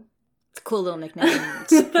 so. It's a cool little nickname.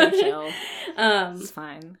 It's pretty chill. It's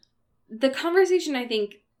fine. The conversation, I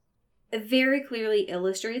think, very clearly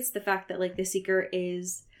illustrates the fact that, like, the Seeker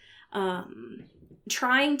is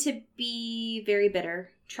trying to be very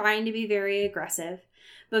bitter, trying to be very aggressive,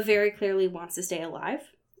 but very clearly wants to stay alive.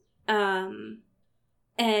 And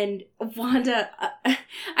Wanda,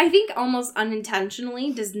 I think almost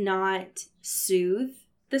unintentionally, does not soothe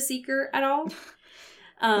the Seeker at all.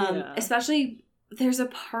 Especially, there's a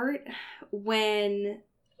part when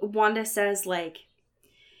Wanda says, like,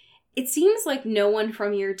 it seems like no one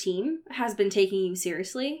from your team has been taking you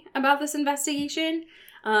seriously about this investigation.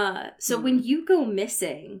 So when you go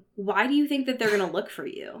missing, why do you think that they're going to look for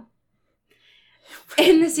you?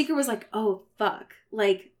 And the Seeker was like, oh, fuck.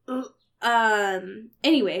 Like,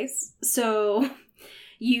 anyways, so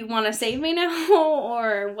you want to save me now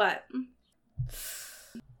or what?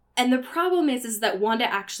 And the problem is that Wanda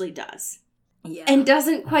actually does. Yeah. And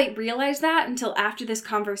doesn't quite realize that until after this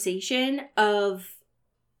conversation of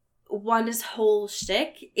Wanda's whole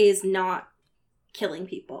shtick is not killing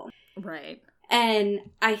people. Right. And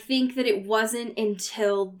I think that it wasn't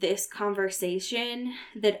until this conversation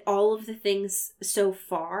that all of the things so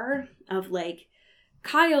far of, like,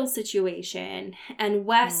 Kyle's situation and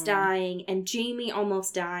Wes dying and Jamie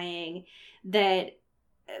almost dying, that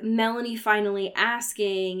Melanie finally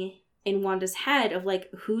asking in Wanda's head of, like,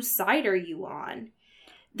 whose side are you on?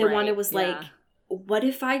 That Right, Wanda was yeah. like, what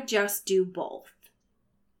if I just do both?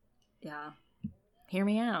 Yeah. Hear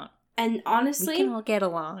me out. And honestly, We can all get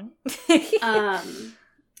along.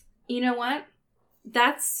 You know what?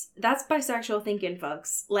 That's bisexual thinking,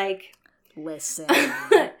 folks. Like, Listen.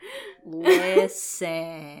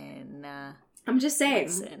 Listen. I'm just saying.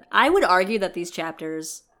 Listen. I would argue that these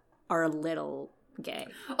chapters are a little gay.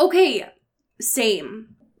 Okay,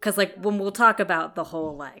 same. Because, like, when we'll talk about the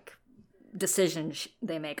whole, like, decision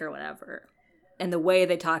they make or whatever, and the way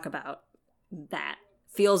they talk about that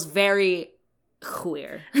feels very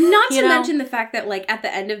queer. Not to mention the fact that, like, at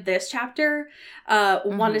the end of this chapter, Wanda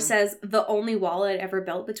Mm-hmm. says, the only wall I'd ever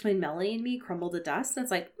built between Melanie and me crumbled to dust. And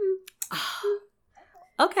it's like,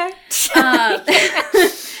 Okay.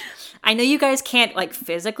 I know you guys can't, like,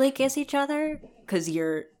 physically kiss each other because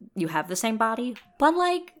you have the same body, but,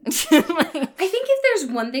 like... I think if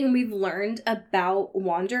there's one thing we've learned about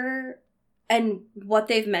Wander and what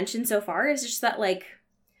they've mentioned so far is just that, like,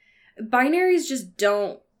 binaries just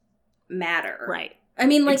don't matter. Right. I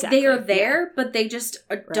mean, like, Exactly, they are there, but they just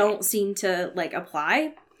don't seem to, like,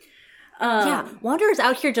 apply. Yeah, Wander is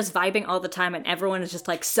out here just vibing all the time, and everyone is just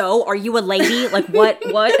like, so, are you a lady? Like, what?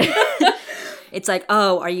 It's like,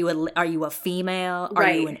 oh, are you a female?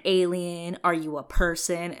 Are you an alien? Are you a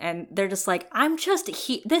person? And they're just like, I'm just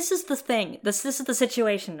this is the thing. This is the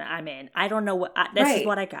situation that I'm in. I don't know what, this is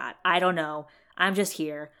what I got. I don't know. I'm just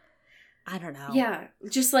here. I don't know. Yeah,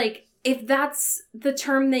 just like, if that's the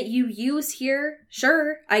term that you use here,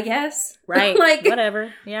 sure, I guess. Right. Like,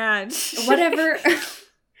 whatever. Yeah. Whatever.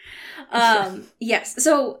 Yes.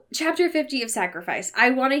 So, chapter 50 of Sacrifice.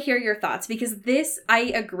 I want to hear your thoughts because this, I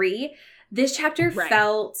agree, this chapter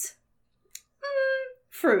felt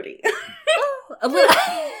fruity. a little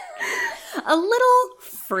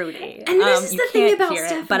fruity. And this is the thing about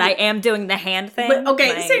Stephanie. But I am doing the hand thing. But,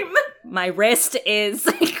 okay, same. My wrist is,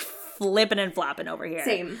 like, flipping and flopping over here.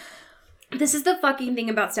 Same. This is the fucking thing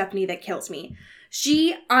about Stephanie that kills me.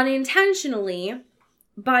 She unintentionally,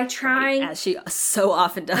 by trying... As she so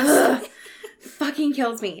often does. Fucking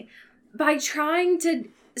kills me. By trying to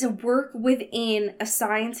work within a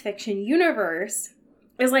science fiction universe,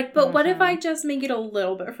 is like, but what if I just make it a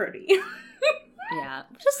little bit fruity? Yeah,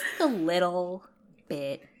 just like a little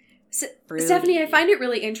bit. Stephanie, I find it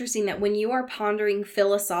really interesting that when you are pondering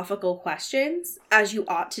philosophical questions, as you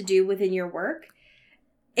ought to do within your work,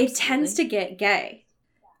 it tends to get gay.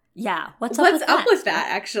 Yeah, what's up with that?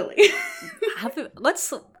 Actually, let's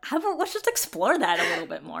just explore that a little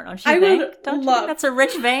bit more. Don't you think? Don't you think that's a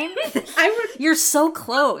rich vein? You're so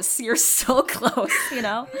close. You're so close. You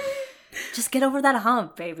know, just get over that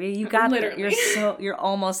hump, baby. You got it. You're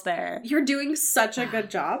almost there. You're doing such a good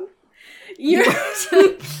job. You're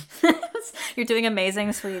doing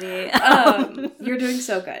amazing, sweetie. You're doing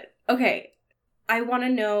so good. Okay, I want to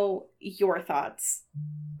know your thoughts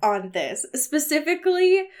on this,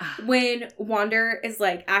 specifically when Wanda is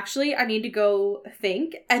like, actually, I need to go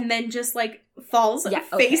think, and then just like falls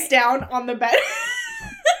face down on the bed.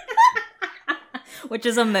 Which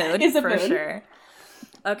is a mood, for sure.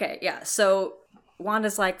 Okay, yeah, so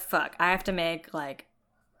Wanda's like, fuck, I have to make like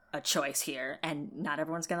a choice here, and not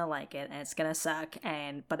everyone's gonna like it, and it's gonna suck,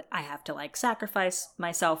 but I have to like sacrifice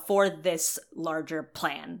myself for this larger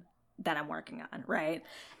plan that I'm working on, right?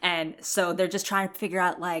 And so they're just trying to figure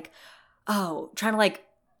out like, trying to like,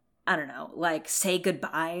 I don't know, like say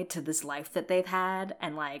goodbye to this life that they've had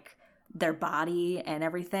and like their body and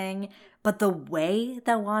everything. But the way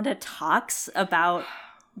that Wanda talks about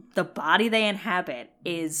the body they inhabit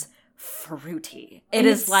is fruity. It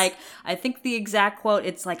is like, I think the exact quote,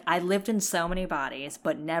 it's like, I lived in so many bodies,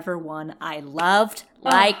 but never one I loved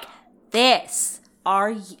like this.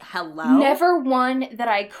 Hello? Never one that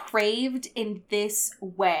I craved in this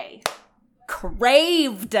way.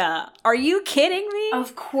 Craved? Are you kidding me?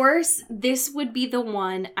 Of course, this would be the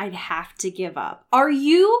one I'd have to give up. Are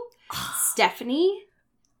you, Stephanie?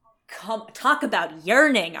 Come talk about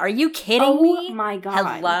yearning. Are you kidding me? Oh my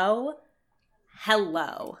god.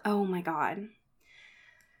 Hello. Oh my god.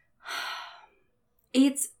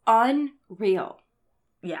 It's unreal.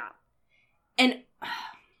 Yeah. And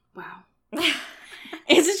wow.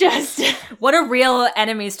 It's just what a real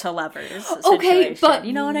enemies to lovers situation. Okay, but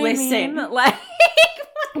you know what listen, I mean? Like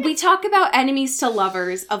we talk about enemies to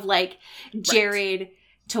lovers of like Jared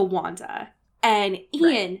to Wanda and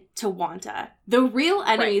Ian to Wanda. The real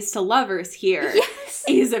enemies to lovers here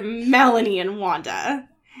is Melanie and Wanda.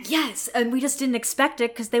 Yes, and we just didn't expect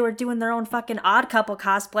it because they were doing their own fucking Odd Couple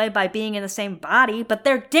cosplay by being in the same body, but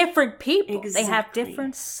they're different people. Exactly. They have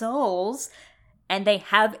different souls. And they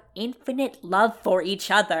have infinite love for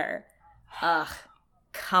each other. Ugh,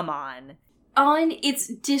 come on. It's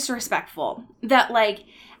disrespectful that, like,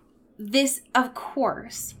 this, of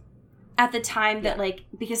course, at the time that, like,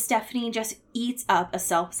 because Stephanie just eats up a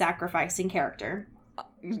self-sacrificing character.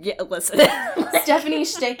 Yeah, listen.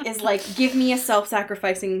 Stephanie's shtick is, like, give me a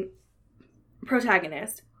self-sacrificing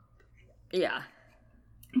protagonist. Yeah.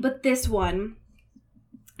 But this one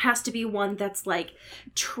has to be one that's like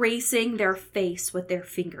tracing their face with their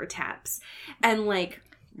fingertips and like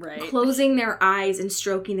closing their eyes and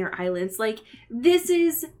stroking their eyelids. Like, this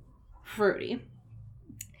is fruity.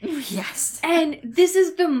 Yes. And this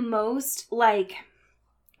is the most like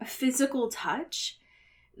physical touch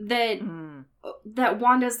that that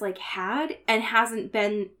Wanda's like had and hasn't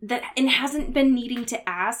been needing to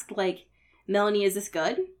ask like, Melanie, is this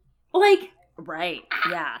good? Like, right.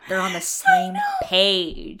 Yeah. They're on the same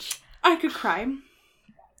page. I could cry.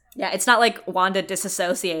 Yeah, it's not like Wanda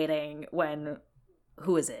disassociating when,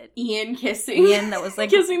 who is it? Ian kissing. Ian that was like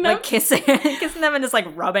kissing them. Like kissing them and just like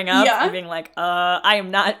rubbing up and being like, I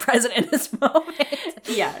am not present in this moment.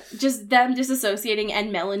 Yeah. Just them disassociating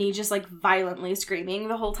and Melanie just like violently screaming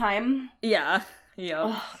the whole time. Yeah.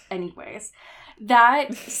 Yeah. Anyways,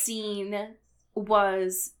 that scene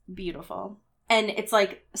was beautiful. And it's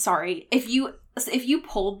like, sorry, if you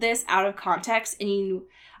pulled this out of context and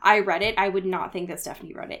I read it, I would not think that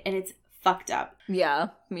Stephanie wrote it. And it's fucked up. Yeah.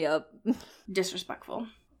 Yep. Disrespectful.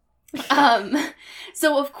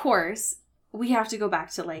 So of course, we have to go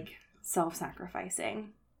back to like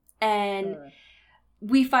self-sacrificing. And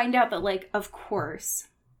we find out that like, of course,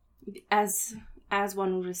 as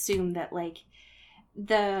one would assume that like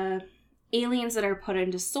the aliens that are put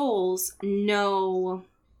into souls know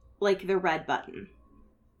like the red button.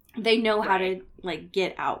 They know how to like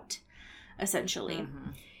get out, essentially.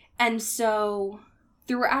 Mm-hmm. And so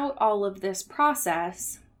throughout all of this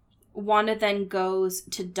process, Wanda then goes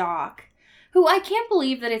to Doc, who I can't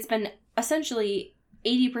believe that it's been essentially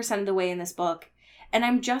 80% of the way in this book. And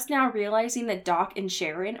I'm just now realizing that Doc and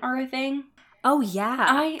Sharon are a thing. Oh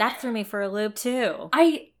yeah. That threw me for a loop too.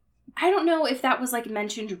 I don't know if that was like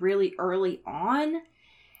mentioned really early on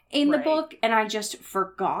in the book, and I just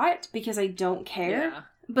forgot because I don't care. Yeah.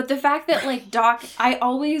 But the fact that, like, Doc, I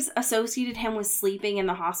always associated him with sleeping in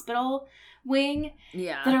the hospital wing.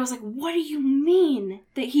 Yeah. That I was like, what do you mean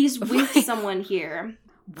that he's with someone here?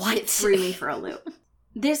 What? It threw me for a loop.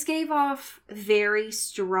 This gave off very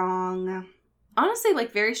strong, honestly,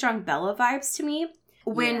 like, very strong Bella vibes to me.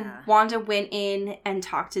 when Wanda went in and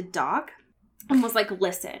talked to Doc and was like,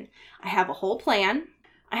 listen, I have a whole plan.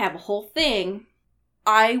 I have a whole thing.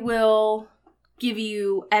 I will give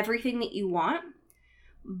you everything that you want,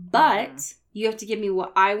 but you have to give me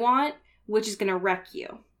what I want, which is going to wreck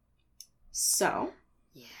you. So,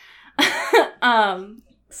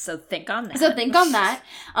 so think on that.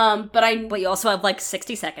 But you also have like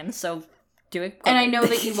 60 seconds, so do it. And I know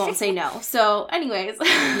that you won't say no. So, anyways.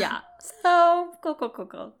 Yeah. So,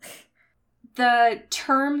 go. The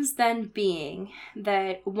terms then being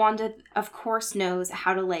that Wanda, of course, knows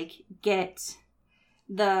how to, like, get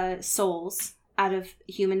the souls out of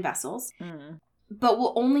human vessels, but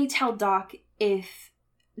will only tell Doc if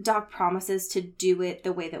Doc promises to do it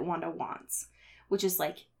the way that Wanda wants, which is,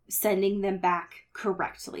 like, sending them back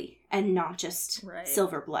correctly and not just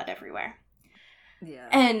silver blood everywhere. Yeah.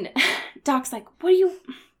 And Doc's like,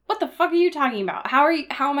 what the fuck are you talking about? How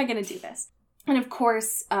am I going to do this? And of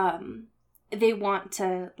course, they want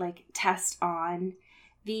to, like, test on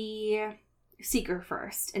the Seeker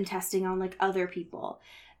first and testing on, like, other people.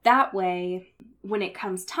 That way, when it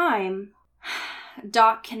comes time,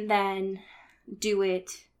 Doc can then do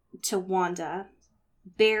it to Wanda,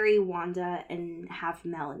 bury Wanda, and have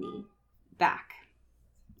Melanie back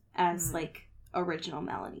as, like, original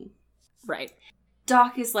Melanie. Right.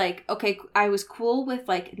 Doc is like, okay, I was cool with,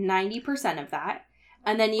 like, 90% of that.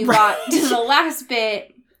 And then you got to the last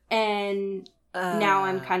bit, and now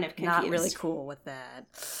I'm kind of confused. Not really cool with that.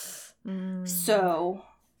 So,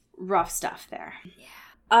 rough stuff there. Yeah.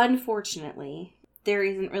 Unfortunately, there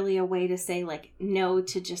isn't really a way to say, like, no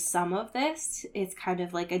to just some of this. It's kind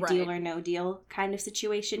of like a deal or no deal kind of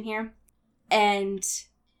situation here. And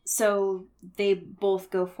so they both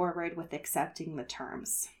go forward with accepting the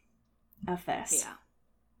terms of this. Yeah.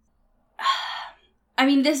 I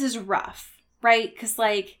mean, this is rough, right? Because,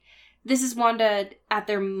 like, this is Wanda at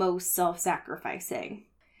their most self-sacrificing.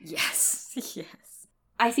 Yes. Yes.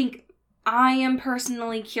 I think I am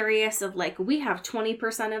personally curious of, like, we have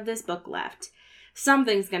 20% of this book left.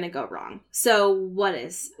 Something's going to go wrong. So what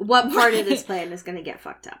part of this plan is going to get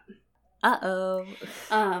fucked up? Uh-oh.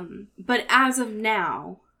 But as of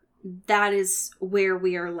now, that is where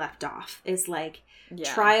we are left off. Is, like,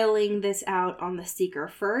 trialing this out on the Seeker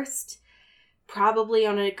first. Probably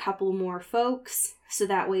on a couple more folks. So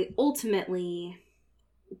that way, ultimately,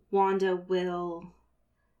 Wanda will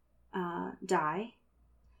die.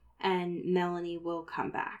 And Melanie will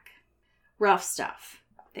come back. Rough stuff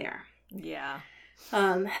there. Yeah.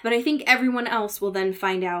 But I think everyone else will then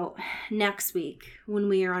find out next week when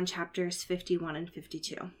we are on chapters 51 and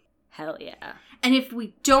 52. Hell yeah. And if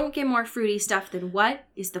we don't get more fruity stuff, then what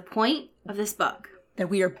is the point of this book? Then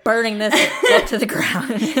we are burning this book to the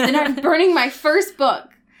ground. Then I'm burning my first book.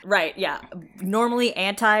 Right, yeah. Normally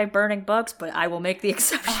anti-burning books, but I will make the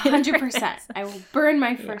exception. 100%. I will burn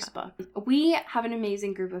my first book. We have an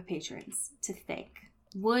amazing group of patrons to thank.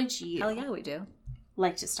 Would you? Hell yeah, we do.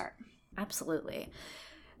 Like to start? Absolutely.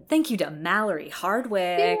 Thank you to Mallory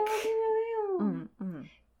Hardwick.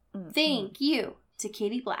 Thank you to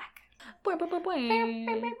Katie Black.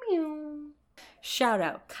 Shout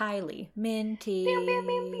out Kylie Minty.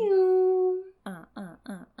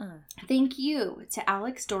 Thank you to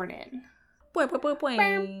Alex Dornan.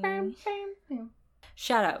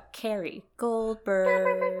 Shout out Carrie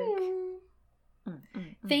Goldberg.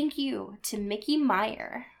 Thank you to Mickey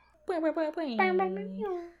Meyer.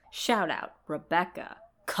 Shout out Rebecca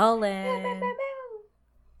Cullen.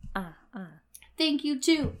 Thank you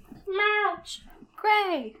to Mouch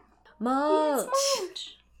Gray.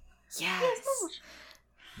 Mulch. Yes.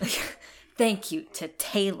 Thank you to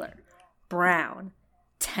Taylor Brown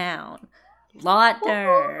Town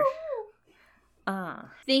Lautner.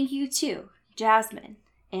 Thank you to Jasmine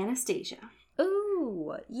Anastasia.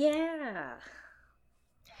 Ooh, yeah.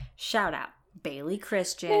 Shout out Bailey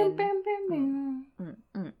Christian.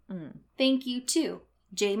 Thank you to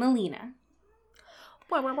Jay Molina.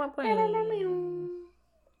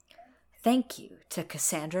 Thank you to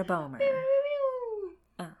Cassandra Bomer.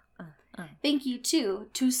 Thank you to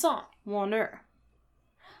Toussaint Warner.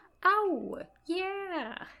 Oh,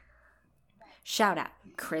 yeah. Shout out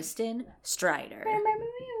Kristen Strider.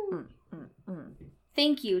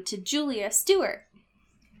 Thank you to Julia Stewart.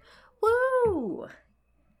 Woo!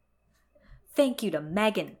 Thank you to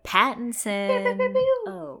Megan Pattinson.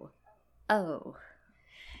 Oh.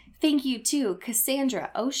 Thank you to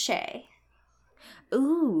Cassandra O'Shea.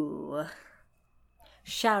 Ooh.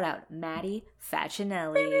 Shout out Maddie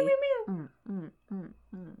Facinelli.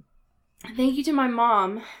 Thank you to my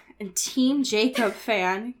mom and Team Jacob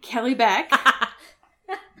fan, Kelly Beck.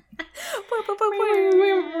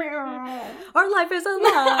 Or Our life is a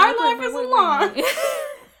lie. Our life is a lie.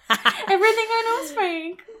 Everything I know is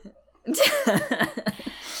fake.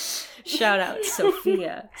 Shout out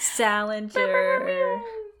Sophia Salinger.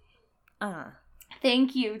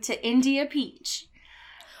 Thank you to India Peach.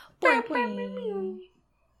 Boing, boing.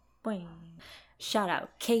 Boing. Shout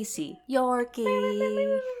out Casey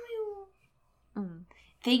Yorkie.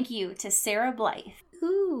 Thank you to Sarah Blythe.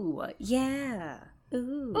 Ooh, yeah.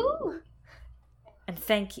 Ooh. And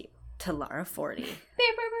thank you to Lara Forty.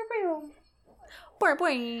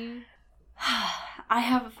 Boing. I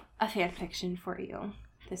have a fan fiction for you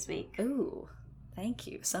this week. Ooh, thank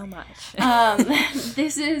you so much.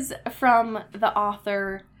 This is from the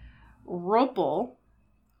author Rupel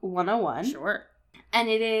 101. Sure. And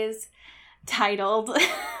it is titled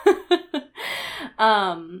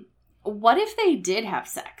What If They Did Have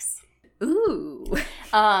Sex? Ooh.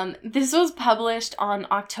 This was published on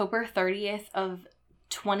October 30th of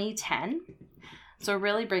 2010. So we're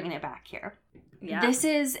really bringing it back here. Yeah. This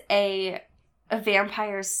is a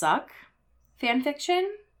Vampires Suck fanfiction.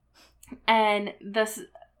 And this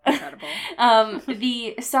Incredible.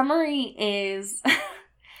 The summary is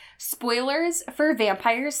spoilers for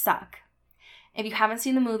Vampires Suck. If you haven't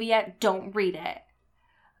seen the movie yet, don't read it.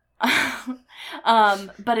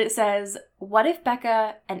 But it says, what if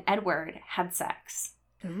Becca and Edward had sex?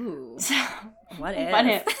 Ooh. So, What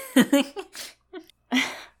if?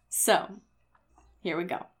 So, here we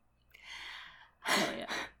go. Oh, yeah.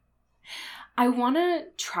 I want to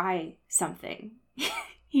try something,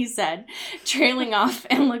 he said, trailing off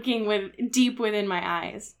and looking deep within my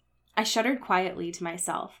eyes. I shuddered quietly to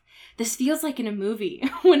myself. This feels like in a movie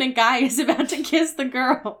when a guy is about to kiss the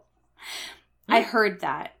girl. I heard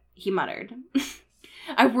that, he muttered.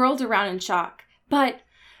 I whirled around in shock. But,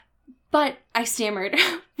 I stammered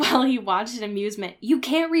while he watched in amusement. You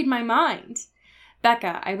can't read my mind.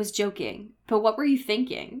 Becca, I was joking. But what were you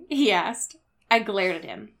thinking? He asked. I glared at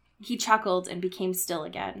him. He chuckled and became still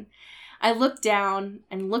again. I looked down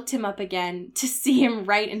and looked him up again to see him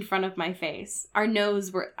right in front of my face. Our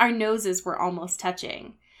noses were almost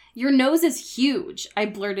touching. Your nose is huge, I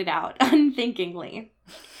blurted out unthinkingly.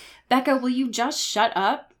 Becca, will you just shut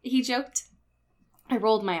up? He joked. I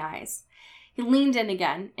rolled my eyes. He leaned in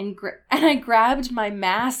again, and I grabbed my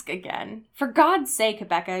mask again. For God's sake,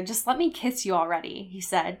 Becca, just let me kiss you already, he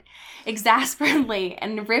said, exasperately,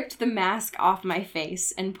 and ripped the mask off my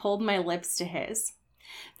face and pulled my lips to his.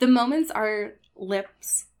 The moments our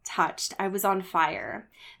lips touched, I was on fire.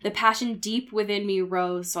 The passion deep within me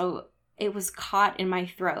rose, so it was caught in my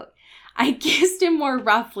throat. I kissed him more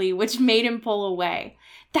roughly, which made him pull away.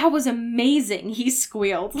 That was amazing, he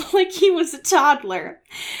squealed, like he was a toddler.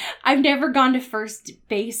 I've never gone to first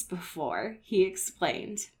base before, he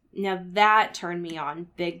explained. Now that turned me on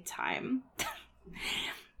big time.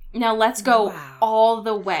 Now let's go all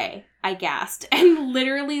the way, I gasped, and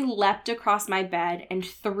literally leapt across my bed and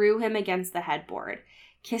threw him against the headboard,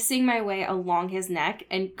 kissing my way along his neck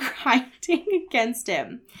and grinding against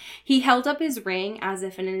him. He held up his ring as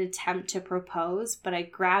if in an attempt to propose, but I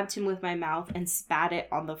grabbed him with my mouth and spat it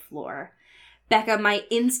on the floor. Becca, my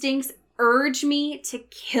instincts urge me to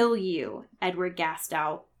kill you, Edward gasped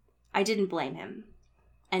out. I didn't blame him.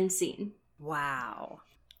 End scene. Wow.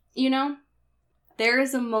 You know, there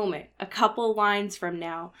is a moment, a couple lines from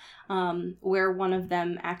now, where one of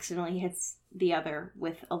them accidentally hits the other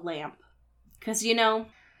with a lamp. Because, you know,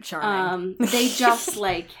 Charming. They just,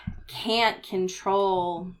 like, can't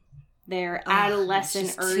control their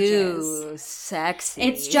adolescent urges. Too sexy.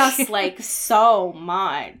 It's just, like, so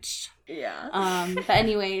much. Yeah. But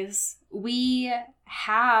anyways, we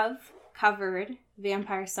have covered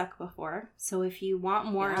Vampire Suck before. So if you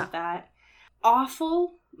want more of that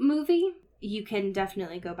awful movie, you can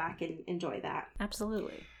definitely go back and enjoy that.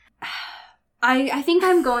 Absolutely. I think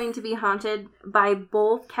I'm going to be haunted by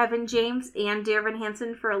both Kevin James and Dear Evan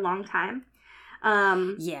Hansen for a long time.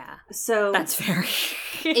 Yeah. So that's fair.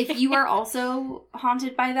 If you are also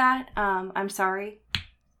haunted by that, I'm sorry.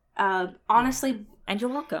 Honestly, and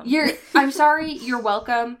you're welcome. I'm sorry. You're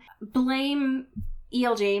welcome. Blame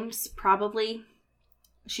E.L. James. Probably,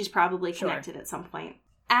 she's probably connected at some point.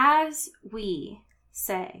 As we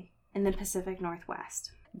say in the Pacific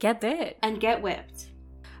Northwest, get bit and get whipped.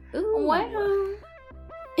 Ooh. Wow.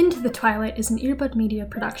 Into the Twilight is an Earbud Media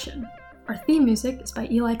production. Our theme music is by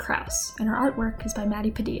Eli Krauss, and our artwork is by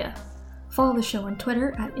Maddie Padilla. Follow the show on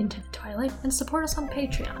Twitter at Into the Twilight, and support us on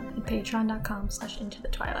Patreon at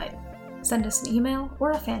patreon.com/IntoTheTwilight. Send us an email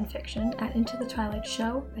or a fanfiction at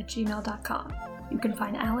intothetwilightshow@gmail.com. You can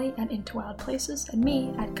find Allie at Into Wild Places and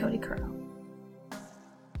me at Cody Crow.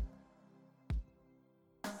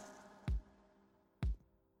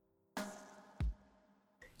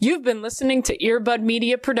 You've been listening to Earbud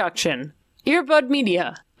Media Production. Earbud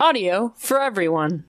Media, audio for everyone.